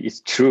 yeah, it's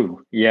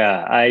true.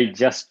 Yeah, I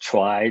just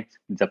tried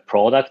the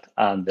product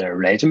and the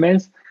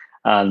regimens,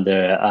 and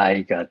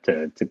I got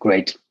the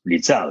great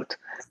result.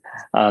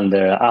 And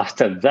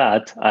after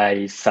that,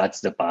 I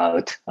searched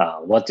about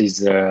what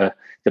is the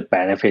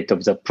benefit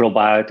of the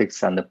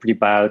probiotics and the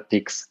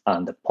prebiotics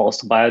and the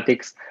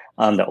postbiotics,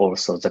 and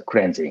also the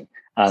cleansing.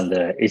 And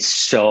it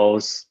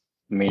shows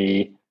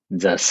me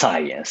the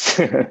science.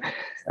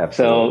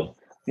 So,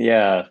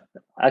 yeah,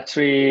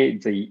 actually,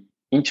 the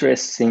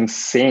interesting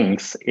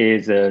things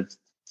is the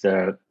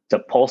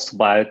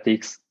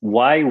postbiotics,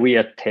 why we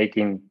are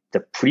taking the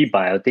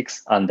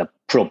prebiotics and the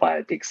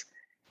probiotics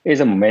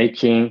is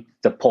making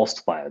the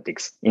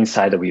postbiotics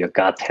inside of your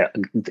gut.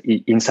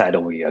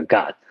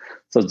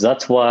 So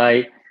that's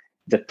why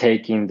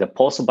taking the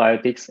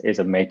postbiotics is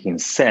making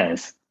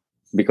sense,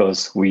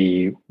 because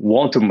we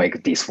want to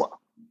make this one.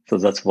 So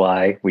that's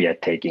why we are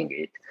taking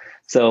it.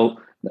 So,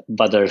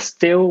 but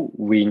still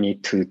we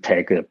need to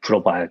take the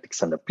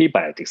probiotics and the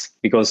prebiotics,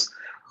 because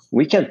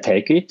we can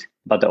take it,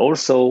 but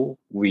also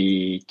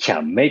we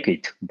can make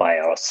it by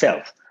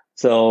ourselves.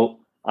 So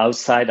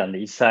outside and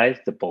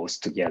inside, the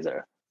both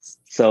together.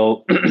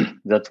 So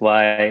that's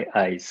why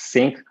I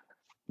think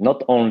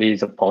not only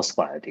the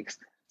postbiotics.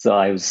 So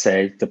I would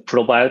say the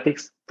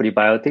probiotics,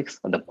 prebiotics,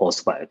 and the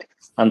postbiotics,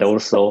 and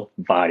also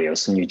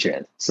various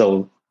nutrients.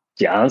 So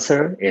the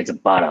answer is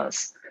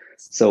balance.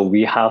 So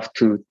we have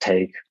to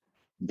take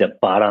the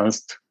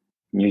balanced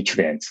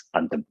nutrients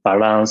and the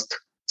balanced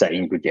the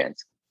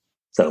ingredients.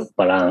 So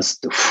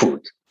balanced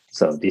food.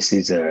 So this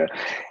is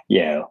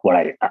what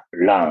I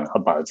learned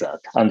about that.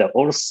 And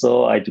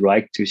also I'd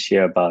like to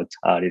share about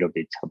a little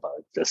bit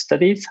about the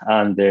studies.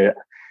 And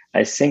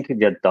I think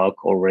the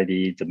doc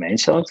already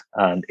mentioned,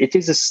 and it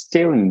is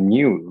still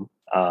new,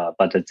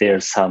 but there are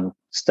some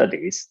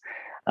studies.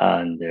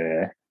 And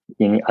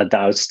in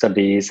adult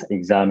studies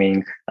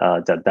examining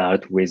the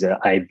adult with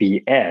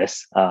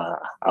IBS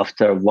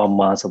after 1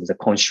 month of the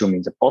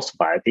consuming the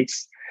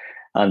postbiotics,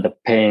 and the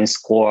pain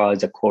score,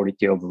 the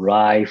quality of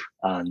life,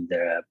 and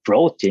the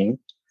protein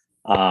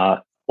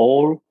are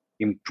all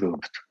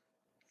improved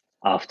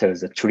after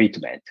the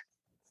treatment.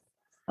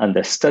 And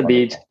the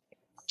study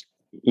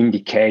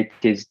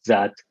indicated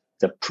that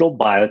the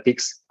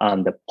probiotics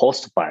and the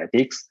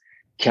postbiotics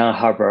can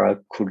have a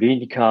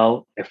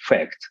clinical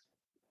effect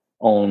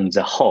on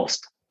the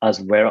host,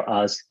 as well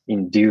as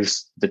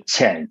induce the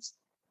change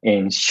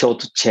in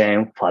short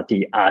chain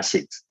fatty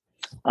acids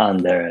and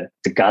the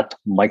gut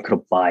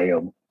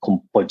microbiome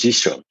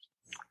composition.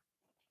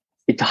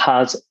 It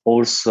has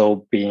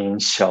also been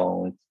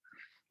shown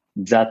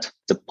that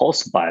the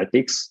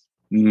postbiotics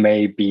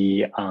may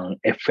be an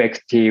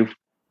effective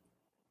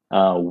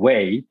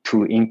way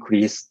to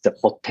increase the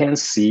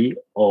potency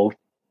of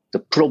the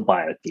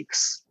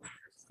probiotics,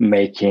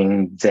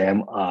 making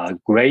them a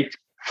great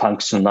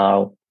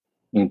functional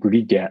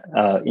ingredient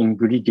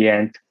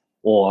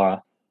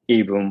or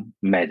even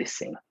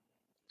medicine.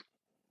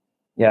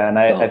 Yeah, and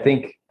I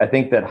think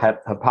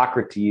that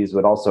Hippocrates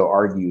would also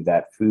argue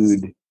that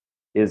food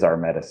is our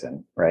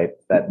medicine, right?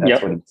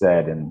 That's what he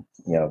said in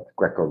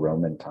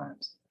Greco-Roman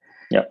times.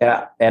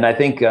 Yeah, and I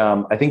think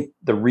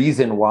the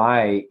reason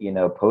why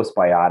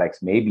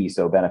postbiotics may be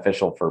so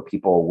beneficial for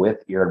people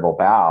with irritable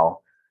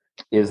bowel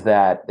is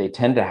that they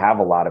tend to have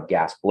a lot of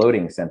gas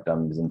bloating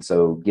symptoms, and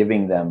so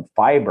giving them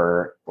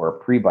fiber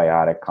or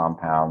prebiotic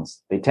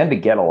compounds, they tend to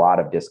get a lot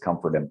of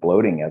discomfort and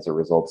bloating as a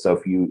result. So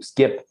if you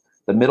skip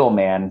the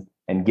middleman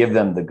and give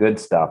them the good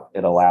stuff,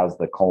 it allows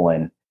the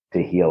colon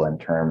to heal in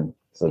terms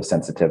of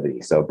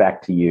sensitivity. So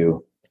back to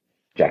you,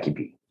 Jackie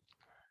P.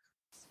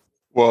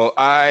 Well,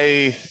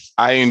 I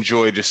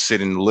enjoy just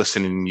sitting and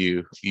listening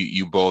to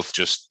you both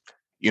just,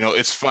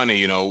 it's funny,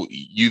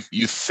 you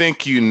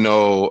think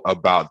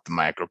about the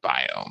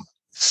microbiome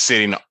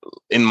sitting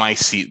in my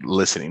seat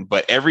listening,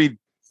 but every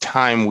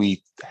time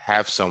we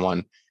have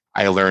someone,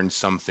 I learn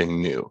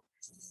something new.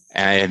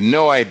 And I had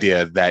no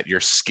idea that your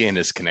skin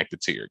is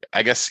connected to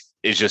I guess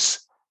it's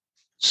just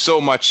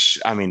so much.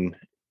 I mean,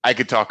 I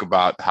could talk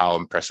about how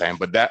impressed I am,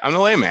 but I'm a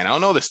layman. I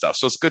don't know this stuff.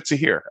 So it's good to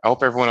hear. I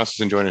hope everyone else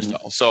is enjoying this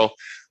stuff. So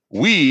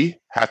we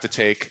have to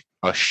take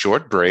a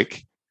short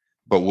break,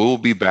 but we'll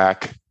be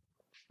back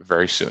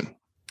very soon.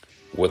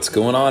 What's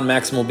going on,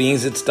 Maximal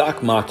Beings? It's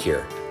Doc Mock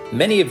here.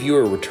 Many of you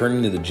are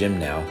returning to the gym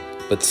now,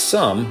 but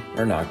some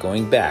are not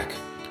going back.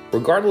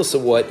 Regardless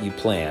of what you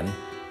plan,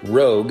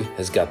 Rogue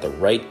has got the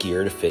right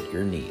gear to fit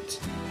your needs.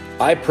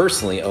 I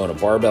personally own a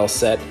barbell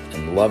set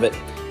and love it.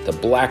 The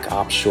Black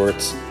Ops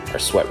shorts are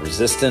sweat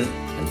resistant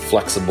and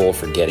flexible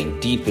for getting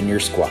deep in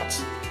your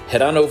squats.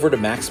 Head on over to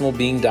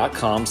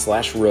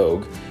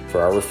maximalbeing.com/rogue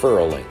for our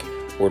referral link.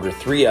 Order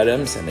 3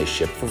 items and they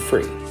ship for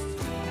free.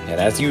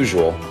 And as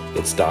usual,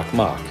 it's Doc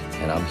Mock,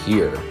 and I'm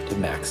here to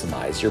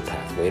maximize your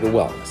pathway to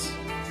wellness.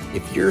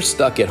 If you're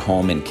stuck at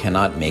home and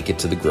cannot make it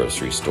to the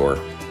grocery store,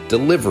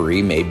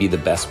 delivery may be the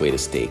best way to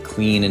stay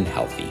clean and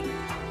healthy.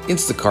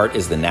 Instacart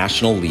is the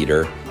national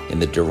leader in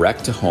the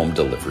direct-to-home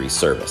delivery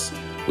service.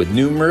 With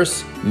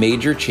numerous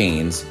major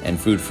chains and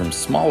food from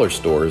smaller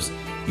stores,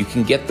 you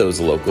can get those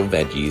local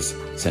veggies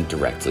sent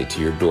directly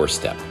to your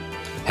doorstep.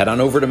 Head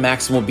on over to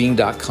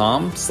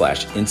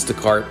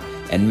maximalbeing.com/Instacart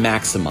and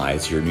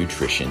maximize your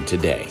nutrition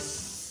today.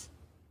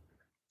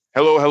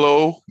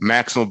 Hello,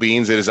 Maximal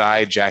Beings. It is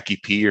I, Jackie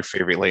P., your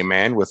favorite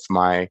layman, with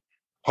my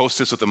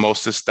hostess with the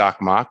mostest,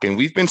 Doc Mock. And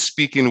we've been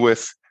speaking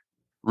with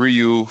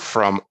Ryu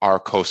from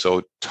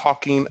Arcoso,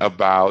 talking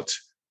about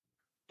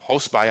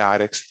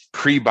postbiotics,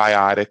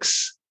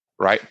 prebiotics,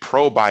 right?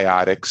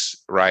 Probiotics,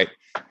 right?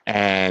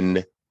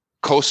 And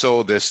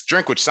Koso, this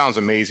drink, which sounds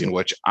amazing,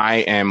 which I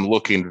am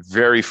looking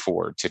very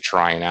forward to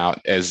trying out,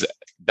 as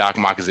Doc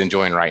Mock is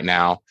enjoying right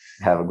now.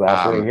 Have a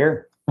glass right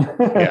here.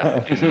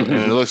 Yeah, and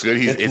it looks good.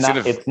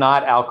 It's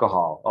not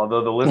alcohol,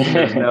 although the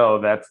listeners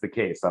know that's the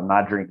case. I'm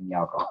not drinking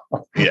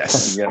alcohol.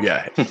 Yes,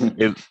 yeah.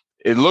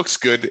 It looks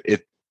good.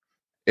 It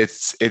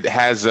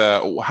has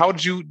a. How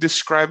would you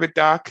describe it,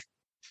 Doc?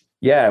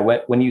 Yeah,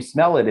 when you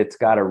smell it, it's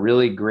got a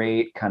really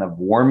great kind of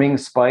warming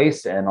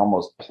spice and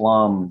almost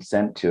plum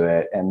scent to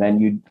it. And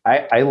then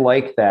I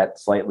like that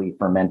slightly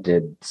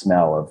fermented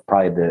smell of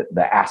probably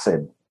the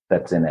acid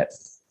that's in it.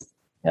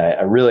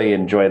 I really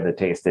enjoy the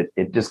taste.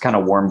 It just kind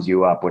of warms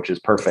you up, which is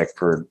perfect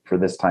for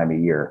this time of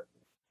year.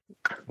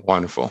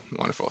 Wonderful.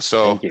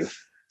 So, thank you,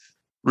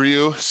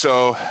 Ryu.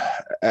 So,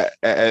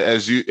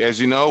 as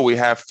you know, we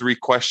have 3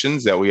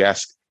 questions that we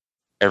ask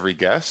every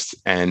guest,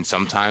 and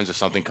sometimes if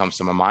something comes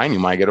to my mind, you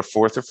might get a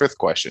 4th or 5th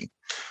question.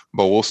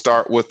 But we'll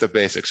start with the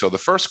basics. So, the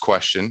first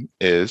question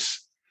is,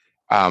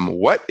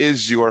 what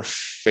is your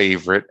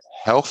favorite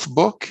health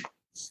book,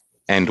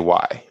 and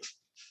why?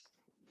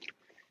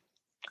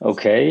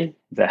 Okay,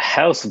 the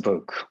health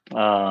book.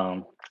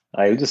 I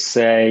would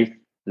say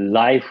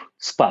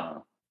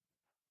Lifespan,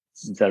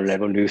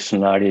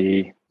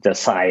 the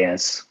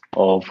science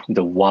of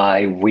the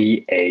why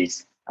we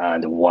age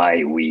and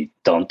why we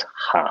don't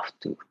have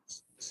to.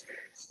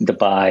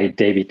 By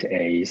David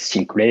A.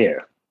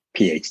 Sinclair,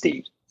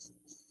 PhD.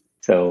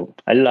 So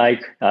I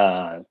like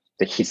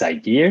his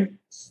idea: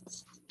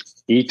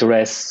 eat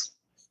less,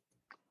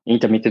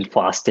 intermittent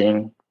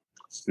fasting,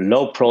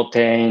 low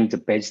protein, the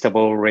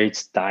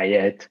vegetable-rich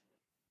diet,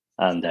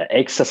 and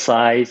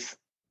exercise,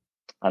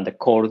 and the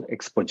cold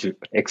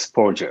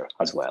exposure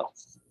as well.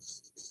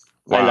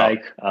 Wow. I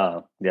like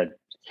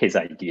his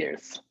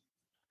ideas.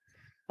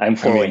 I'm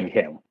following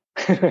him.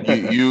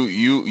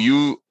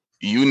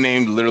 You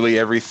named literally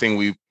everything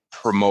we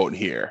promote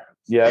here.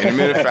 Yeah,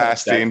 intermittent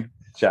fasting,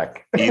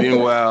 check.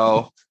 Eating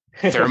well,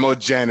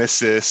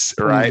 thermogenesis,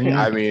 right? Mm-hmm.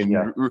 I mean.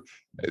 Yeah.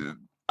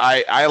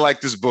 I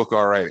like this book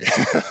already.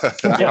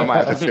 I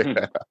might have to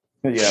check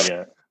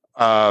that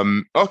out.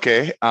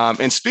 Okay.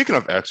 And speaking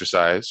of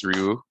exercise,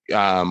 Ryu,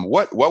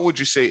 what would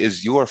you say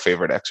is your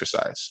favorite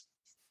exercise?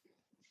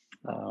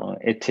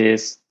 It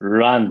is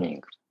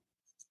running.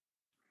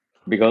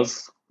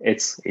 because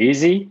it's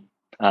easy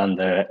and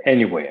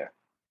anywhere.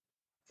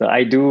 So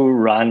I do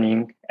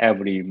running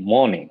every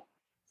morning.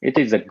 It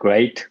is the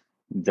kickstart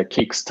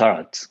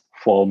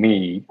for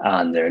me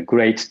and a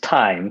great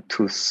time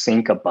to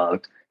think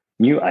about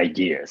new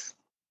ideas.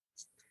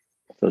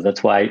 So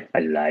that's why I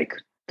like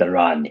the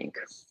running.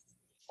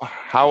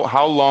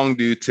 How long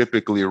do you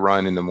typically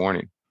run in the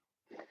morning?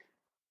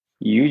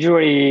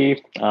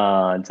 Usually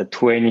the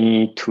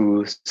 20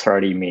 to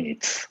 30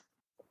 minutes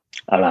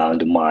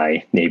around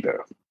my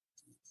neighbor.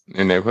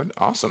 In neighborhood,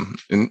 awesome.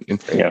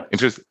 Yeah.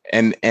 Interesting.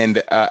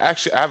 And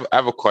actually, I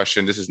have a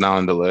question. This is not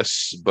on the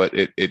list, but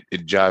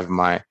it jogged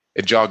my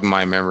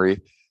memory.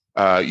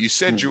 You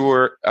said you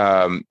were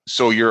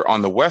so you're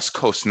on the West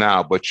Coast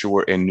now, but you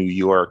were in New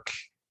York,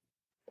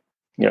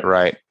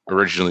 right?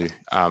 Originally,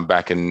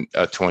 back in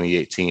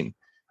 2018.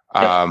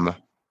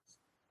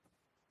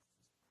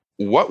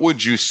 What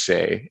would you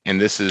say?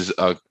 And this is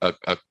a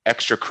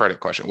extra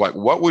credit question.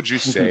 What would you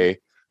say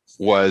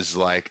was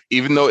like,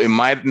 even though it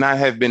might not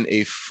have been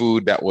a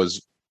food that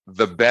was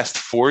the best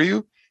for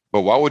you,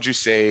 but what would you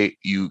say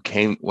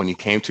when you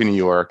came to New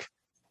York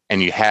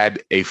and you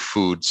had a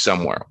food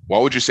somewhere?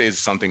 What would you say is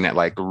something that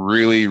like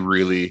really,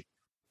 really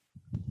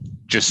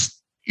just,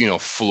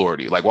 floored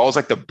you? Like, what was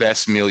like the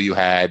best meal you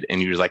had?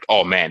 And you were like,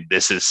 oh man,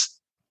 this is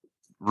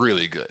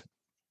really good.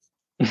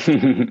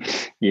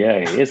 Yeah,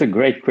 it's a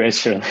great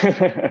question.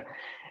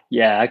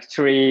 Yeah,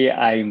 actually,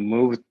 I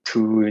moved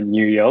to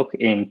New York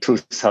in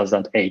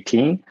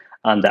 2018.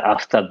 And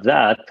after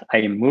that,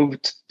 I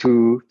moved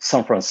to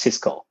San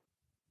Francisco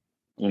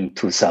in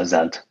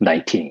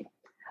 2019.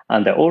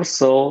 And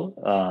also,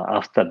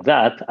 after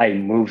that, I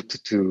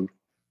moved to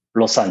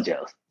Los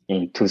Angeles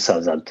in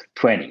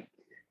 2020.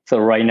 So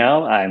right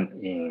now, I'm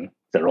in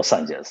the Los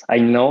Angeles. I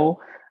know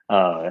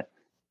the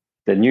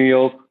New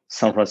York,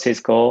 San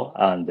Francisco,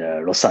 and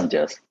Los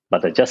Angeles,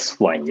 but just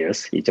 1 year,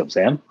 each of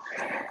them.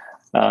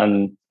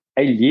 And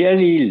I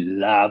really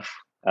love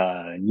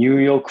New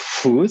York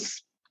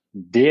foods.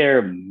 There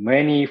are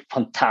many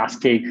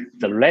fantastic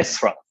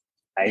restaurants.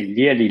 I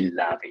really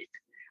love it.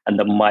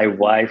 And my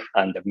wife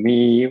and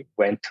me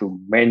went to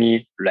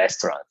many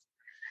restaurants.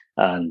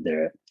 And,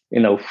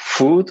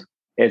 food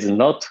is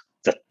not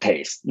the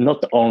taste,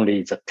 not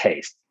only the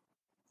taste,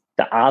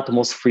 the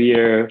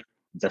atmosphere,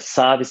 the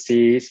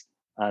services,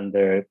 and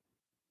the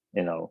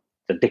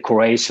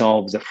decoration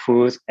of the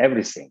food,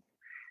 everything.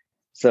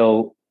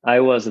 So I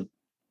was,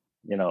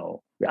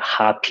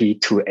 happy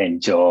to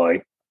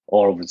enjoy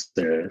all of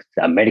the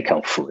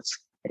American foods,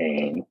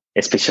 and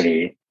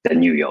especially the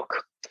New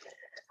York.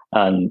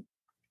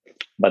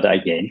 But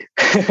again,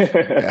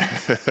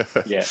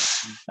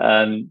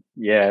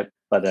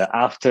 But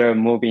after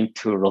moving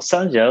to Los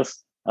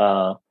Angeles,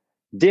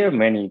 there are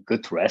many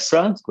good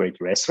restaurants, great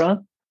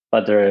restaurants.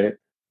 But the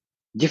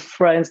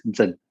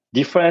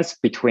difference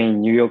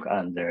between New York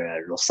and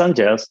Los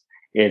Angeles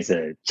is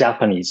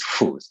Japanese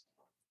food.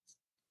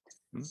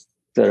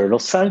 The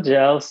Los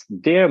Angeles,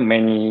 there are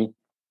many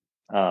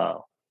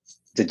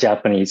the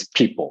Japanese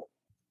people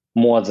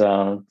more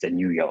than the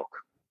New York.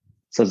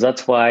 So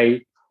that's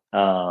why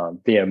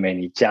there are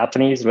many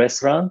Japanese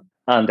restaurants,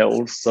 and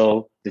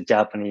also the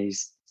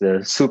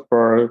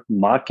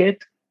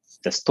supermarket,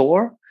 the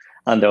store,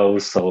 and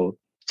also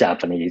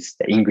Japanese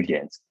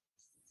ingredients.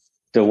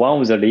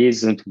 One of the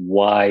reasons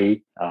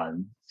why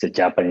the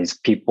Japanese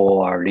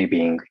people are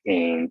living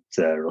in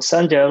Los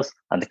Angeles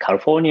and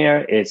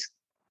California is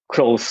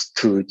close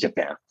to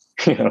Japan,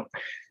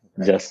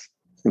 just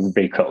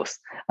very close.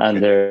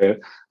 And the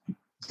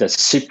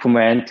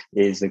shipment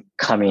is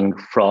coming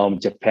from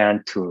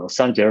Japan to Los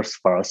Angeles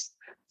first.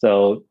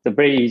 So it's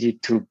very easy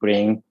to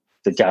bring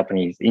the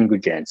Japanese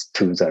ingredients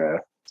to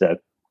the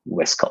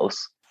West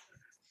Coast.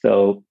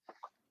 So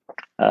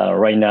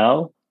right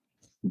now,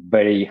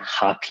 very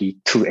happy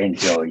to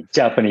enjoy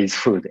Japanese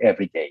food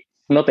every day.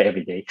 Not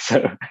every day.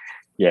 So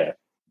yeah,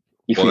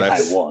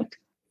 I want.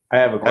 I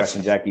have a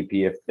question, Jackie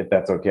P, if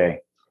that's okay.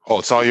 Oh,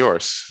 it's all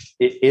yours.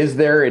 Is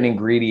there an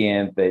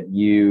ingredient that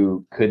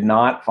you could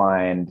not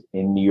find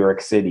in New York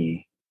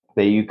City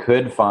that you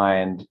could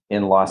find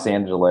in Los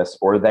Angeles,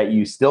 or that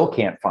you still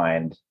can't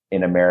find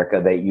in America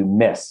that you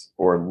miss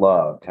or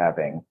loved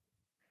having?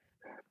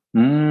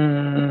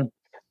 Yeah,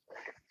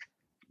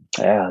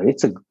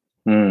 it's a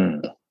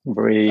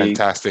very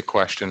fantastic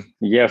question.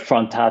 Yeah,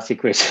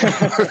 fantastic question.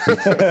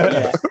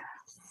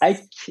 I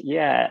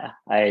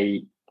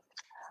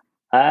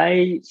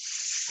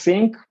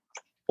think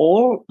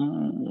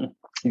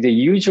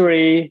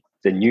usually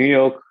the New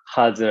York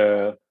has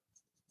the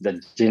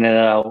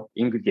general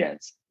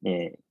ingredients,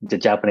 the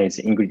Japanese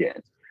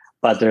ingredients,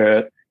 but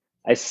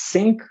I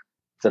think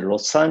the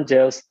Los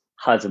Angeles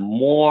has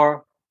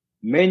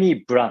many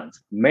brands,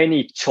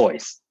 many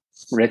choice.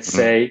 Let's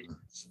say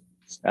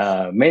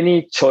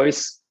many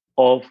choice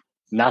of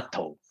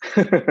natto.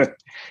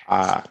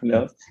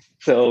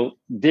 So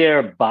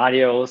there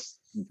varies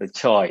the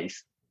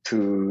choice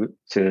to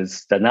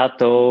choose the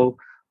natto,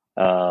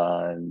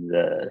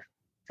 the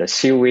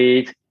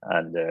seaweed,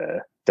 and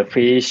the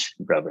fish,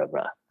 blah blah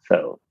blah.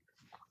 So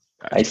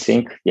I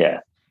think,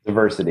 yeah.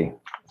 Diversity.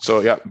 So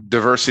yeah,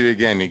 diversity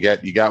again.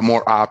 You got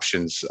more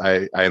options.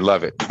 I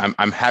love it.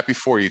 I'm happy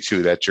for you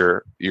too that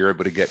you're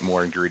able to get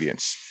more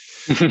ingredients.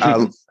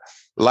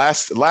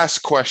 Last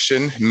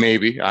question,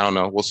 maybe, I don't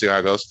know. We'll see how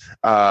it goes.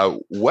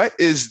 What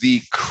is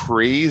the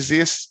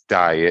craziest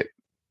diet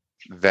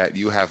that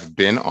you have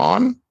been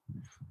on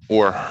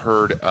or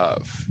heard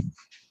of?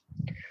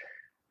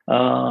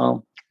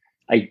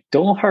 I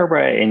don't have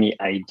any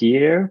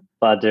idea,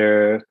 but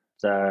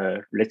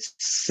let's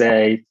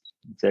say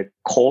the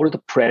cold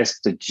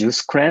pressed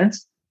juice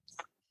cleanse.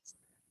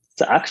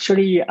 So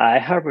actually, I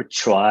have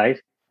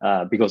tried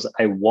because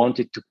I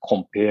wanted to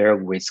compare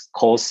with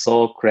cold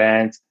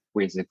cleanse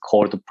with the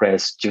cold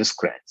pressed juice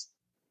cleanse.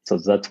 So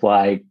that's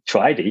why I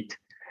tried it,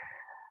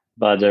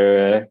 but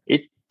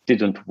it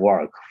didn't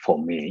work for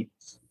me.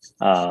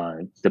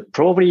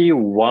 Probably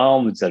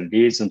one of the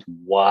reasons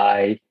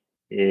why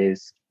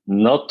is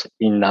not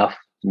enough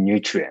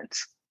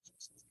nutrients.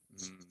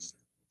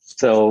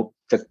 So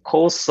the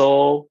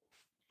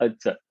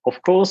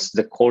of course,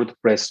 the cold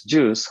pressed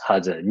juice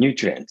has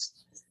nutrients,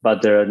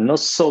 but there are not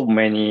so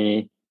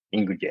many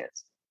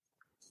ingredients.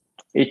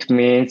 It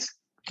means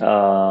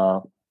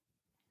the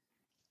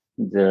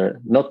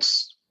not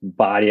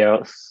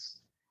various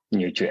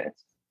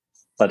nutrients,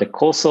 but the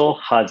coso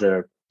has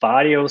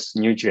various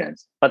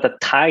nutrients, but the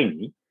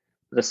tiny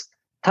is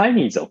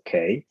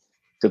okay.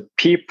 The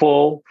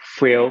people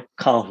feel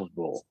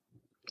comfortable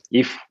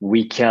if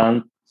we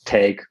can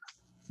take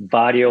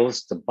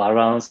various the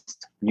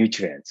balanced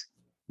nutrients,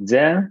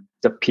 then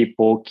the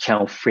people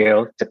can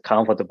feel the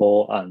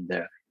comfortable and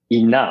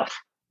enough.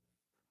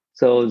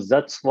 So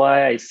that's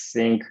why I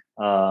think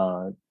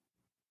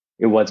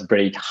it was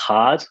very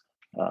hard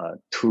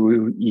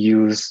to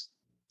use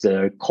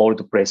the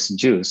cold pressed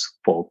juice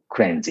for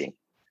cleansing.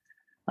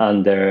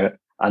 And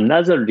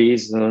another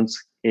reason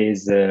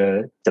is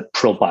the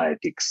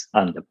probiotics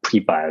and the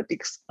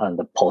prebiotics and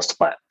the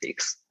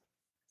postbiotics.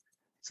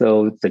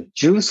 So the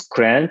juice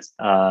cleanse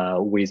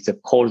with the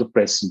cold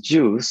pressed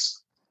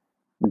juice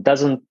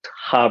doesn't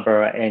have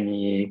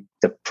any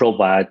the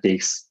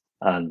probiotics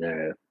and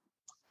the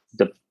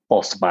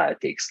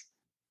postbiotics.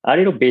 A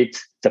little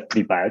bit the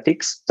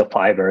prebiotics, the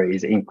fiber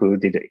is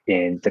included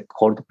in the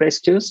cold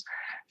pressed juice,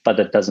 but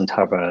it doesn't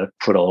have a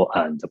pro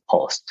and the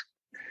post.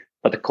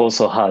 But it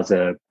also has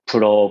a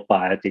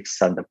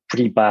probiotics and the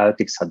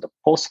prebiotics and the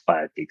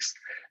postbiotics.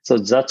 So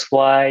that's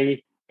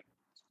why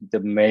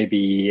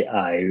maybe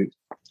I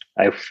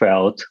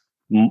felt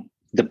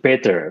the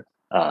better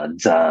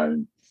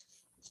than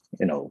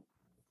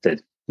the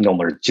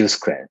normal juice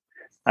cleanse.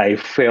 I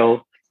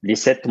feel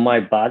reset my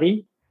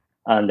body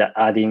and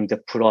adding the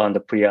pro and the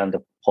pre and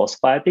the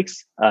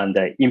postbiotics and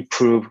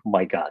improve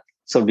my gut.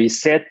 So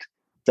reset,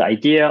 the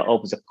idea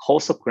of the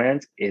coastal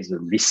cleanse is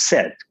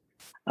reset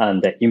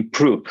and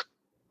improve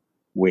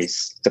with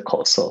the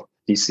coastal.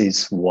 This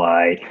is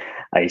why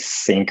I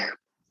think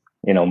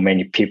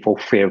many people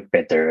feel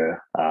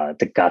better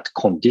the gut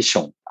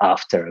condition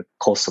after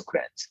coastal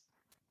cleanse.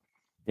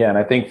 Yeah, and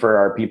I think for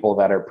our people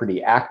that are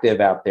pretty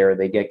active out there,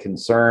 they get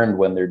concerned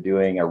when they're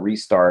doing a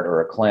restart or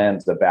a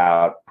cleanse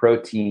about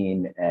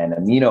protein and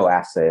amino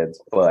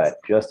acids. But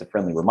just a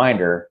friendly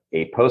reminder,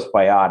 a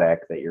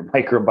postbiotic that your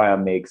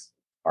microbiome makes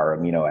are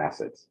amino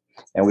acids.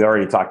 And we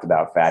already talked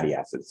about fatty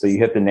acids. So you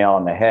hit the nail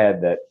on the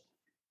head that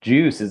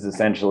juice is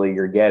essentially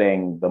you're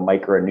getting the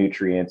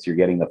micronutrients, you're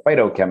getting the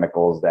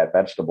phytochemicals that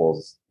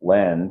vegetables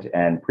lend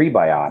and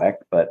prebiotic,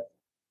 but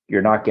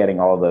you're not getting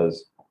all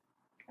those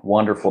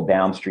wonderful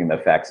downstream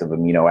effects of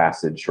amino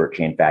acids, short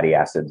chain fatty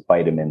acids,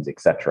 vitamins,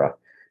 etc.,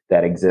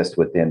 that exist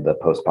within the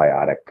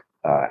postbiotic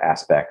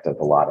aspect of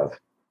a lot of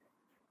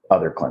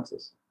other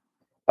cleanses.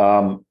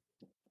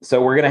 So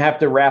we're going to have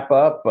to wrap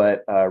up,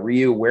 but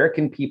Ryu, where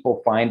can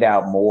people find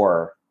out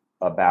more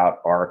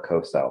about our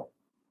COSO?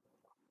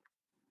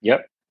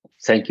 Yep.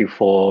 Thank you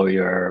for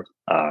your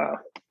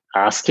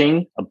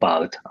asking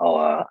about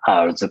our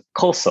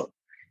COSO.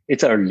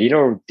 It's a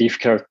little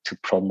difficult to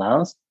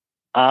pronounce.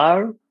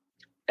 RSKOSO.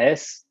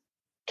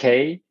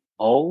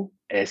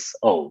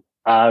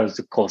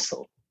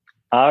 COSO.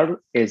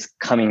 R is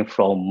coming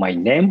from my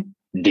name,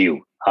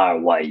 Ryu,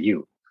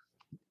 RYU.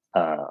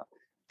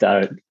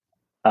 The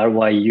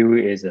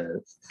RYU is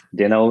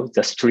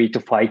the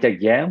Street Fighter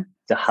game,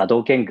 the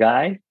Hadouken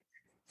guy.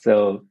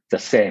 So the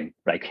same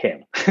like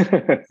him.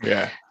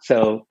 Yeah.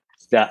 So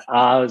the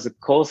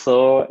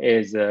COSO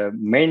is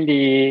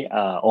mainly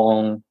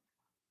on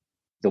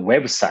the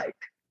website,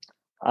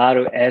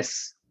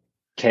 rskoso.com.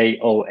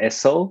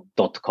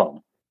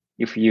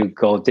 If you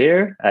go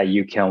there,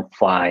 you can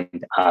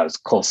find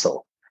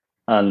COSO.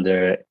 And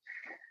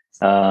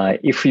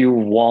if you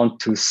want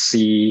to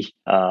see,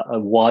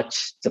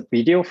 watch the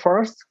video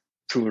first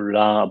to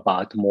learn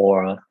about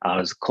more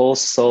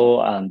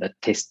COSO and the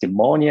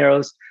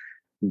testimonials,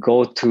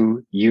 go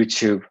to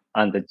YouTube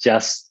and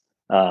just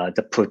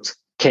put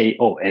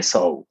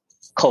KOSO,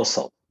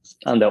 COSO,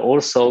 and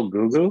also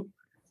Google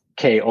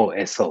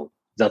KOSO.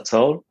 That's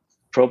all.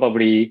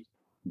 Probably,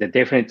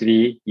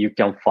 definitely you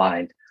can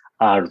find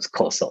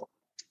COSO.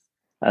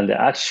 And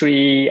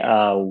actually,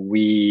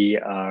 we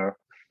are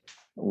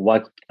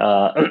what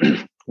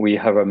we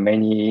have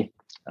many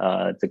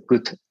the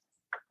good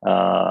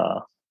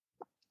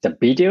the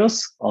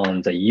videos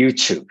on the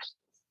YouTube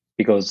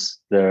because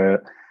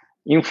the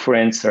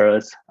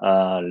influencers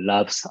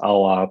loves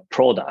our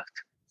product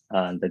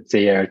and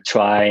they are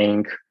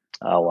trying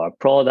our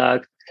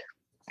product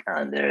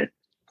and they're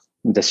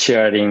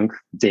sharing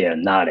their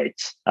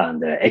knowledge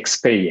and their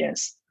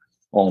experience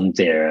on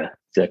the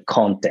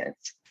content.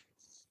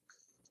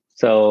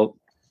 So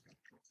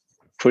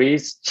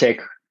please check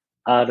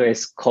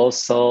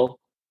rscoso.com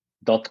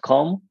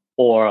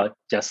or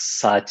just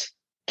search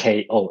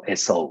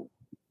KOSO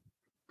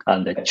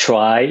and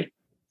try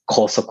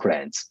Coso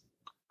Cleanse.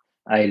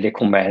 I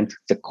recommend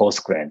the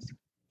Coso Cleanse.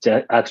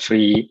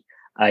 Actually,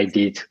 I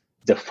did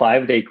the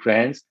 5-day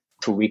cleanse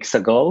 2 weeks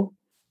ago.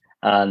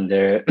 And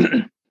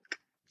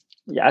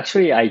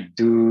actually, I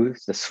do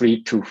the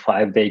 3 to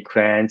 5 day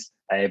cleanse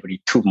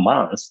every 2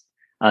 months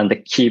and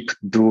keep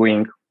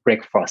doing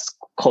breakfast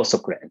Coso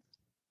Cleanse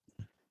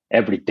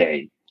every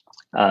day.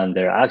 And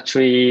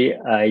actually,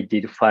 I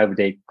did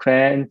 5-day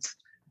cleanse.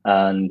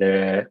 And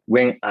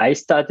when I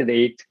started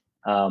it,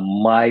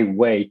 my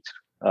weight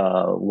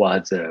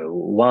was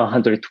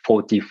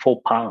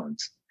 144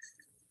 pounds.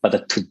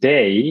 But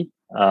today,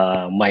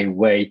 my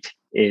weight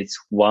is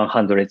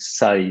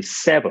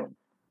 137.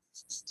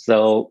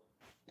 So,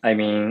 I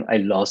mean, I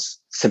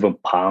lost 7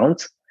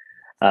 pounds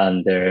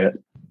and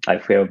I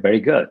feel very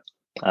good.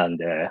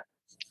 And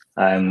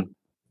I'm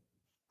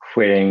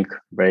feeling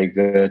very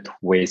good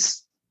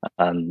with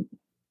the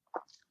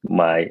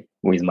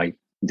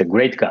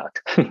great gut.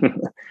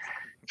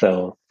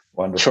 So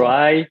wonderful.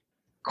 Try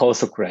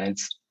Coso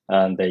Cleanse.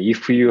 And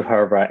if you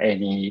have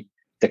any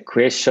the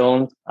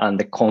question and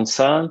the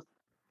concern,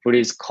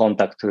 please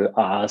contact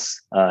us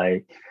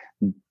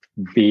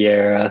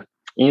via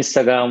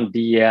Instagram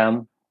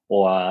DM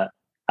or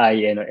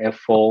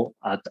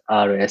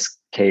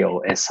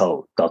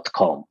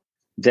info@rskoso.com.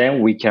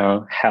 Then we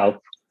can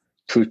help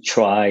to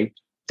try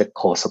the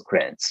Coso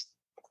Cleanse.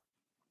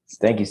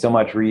 Thank you so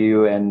much,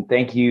 Ryu. And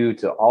thank you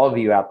to all of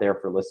you out there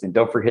for listening.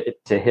 Don't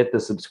forget to hit the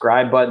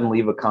subscribe button,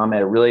 leave a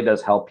comment. It really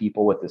does help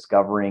people with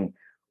discovering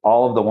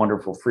all of the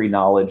wonderful free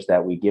knowledge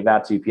that we give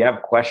out to you. If you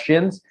have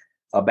questions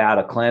about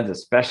a cleanse,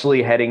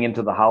 especially heading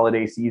into the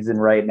holiday season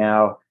right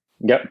now,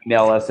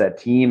 email us at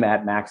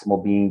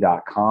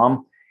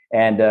team@maximalbeing.com.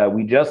 And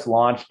we just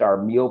launched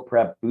our meal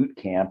prep boot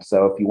camp.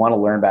 So if you want to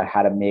learn about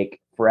how to make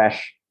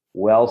fresh,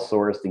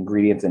 well-sourced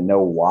ingredients and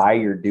know why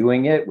you're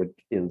doing it, which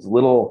is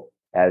little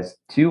as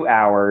 2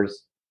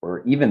 hours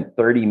or even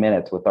 30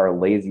 minutes with our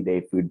lazy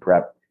day food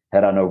prep,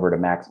 head on over to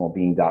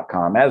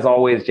maximalbeing.com. As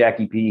always,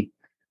 Jackie P,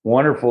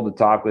 wonderful to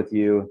talk with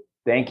you.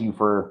 Thank you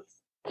for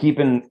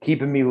keeping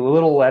me a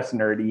little less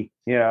nerdy,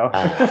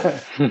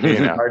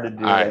 hard to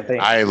do.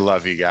 I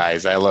love you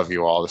guys. I love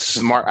you all.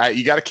 Smart.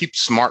 You got to keep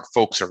smart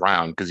folks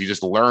around because you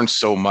just learn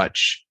so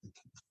much.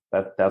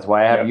 That's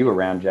why I have you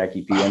around,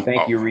 Jackie P. And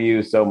thank you,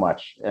 Ryu, so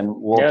much. And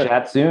we'll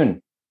chat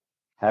soon.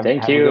 Have a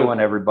good one,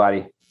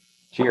 everybody.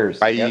 Cheers.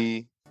 Bye.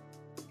 Yep.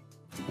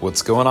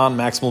 What's going on,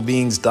 Maximal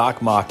Beings?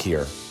 Doc Mock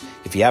here.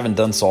 If you haven't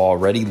done so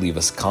already, leave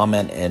us a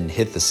comment and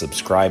hit the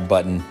subscribe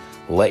button.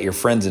 Let your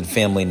friends and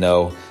family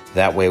know.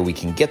 That way we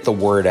can get the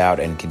word out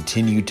and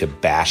continue to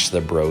bash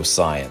the bro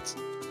science.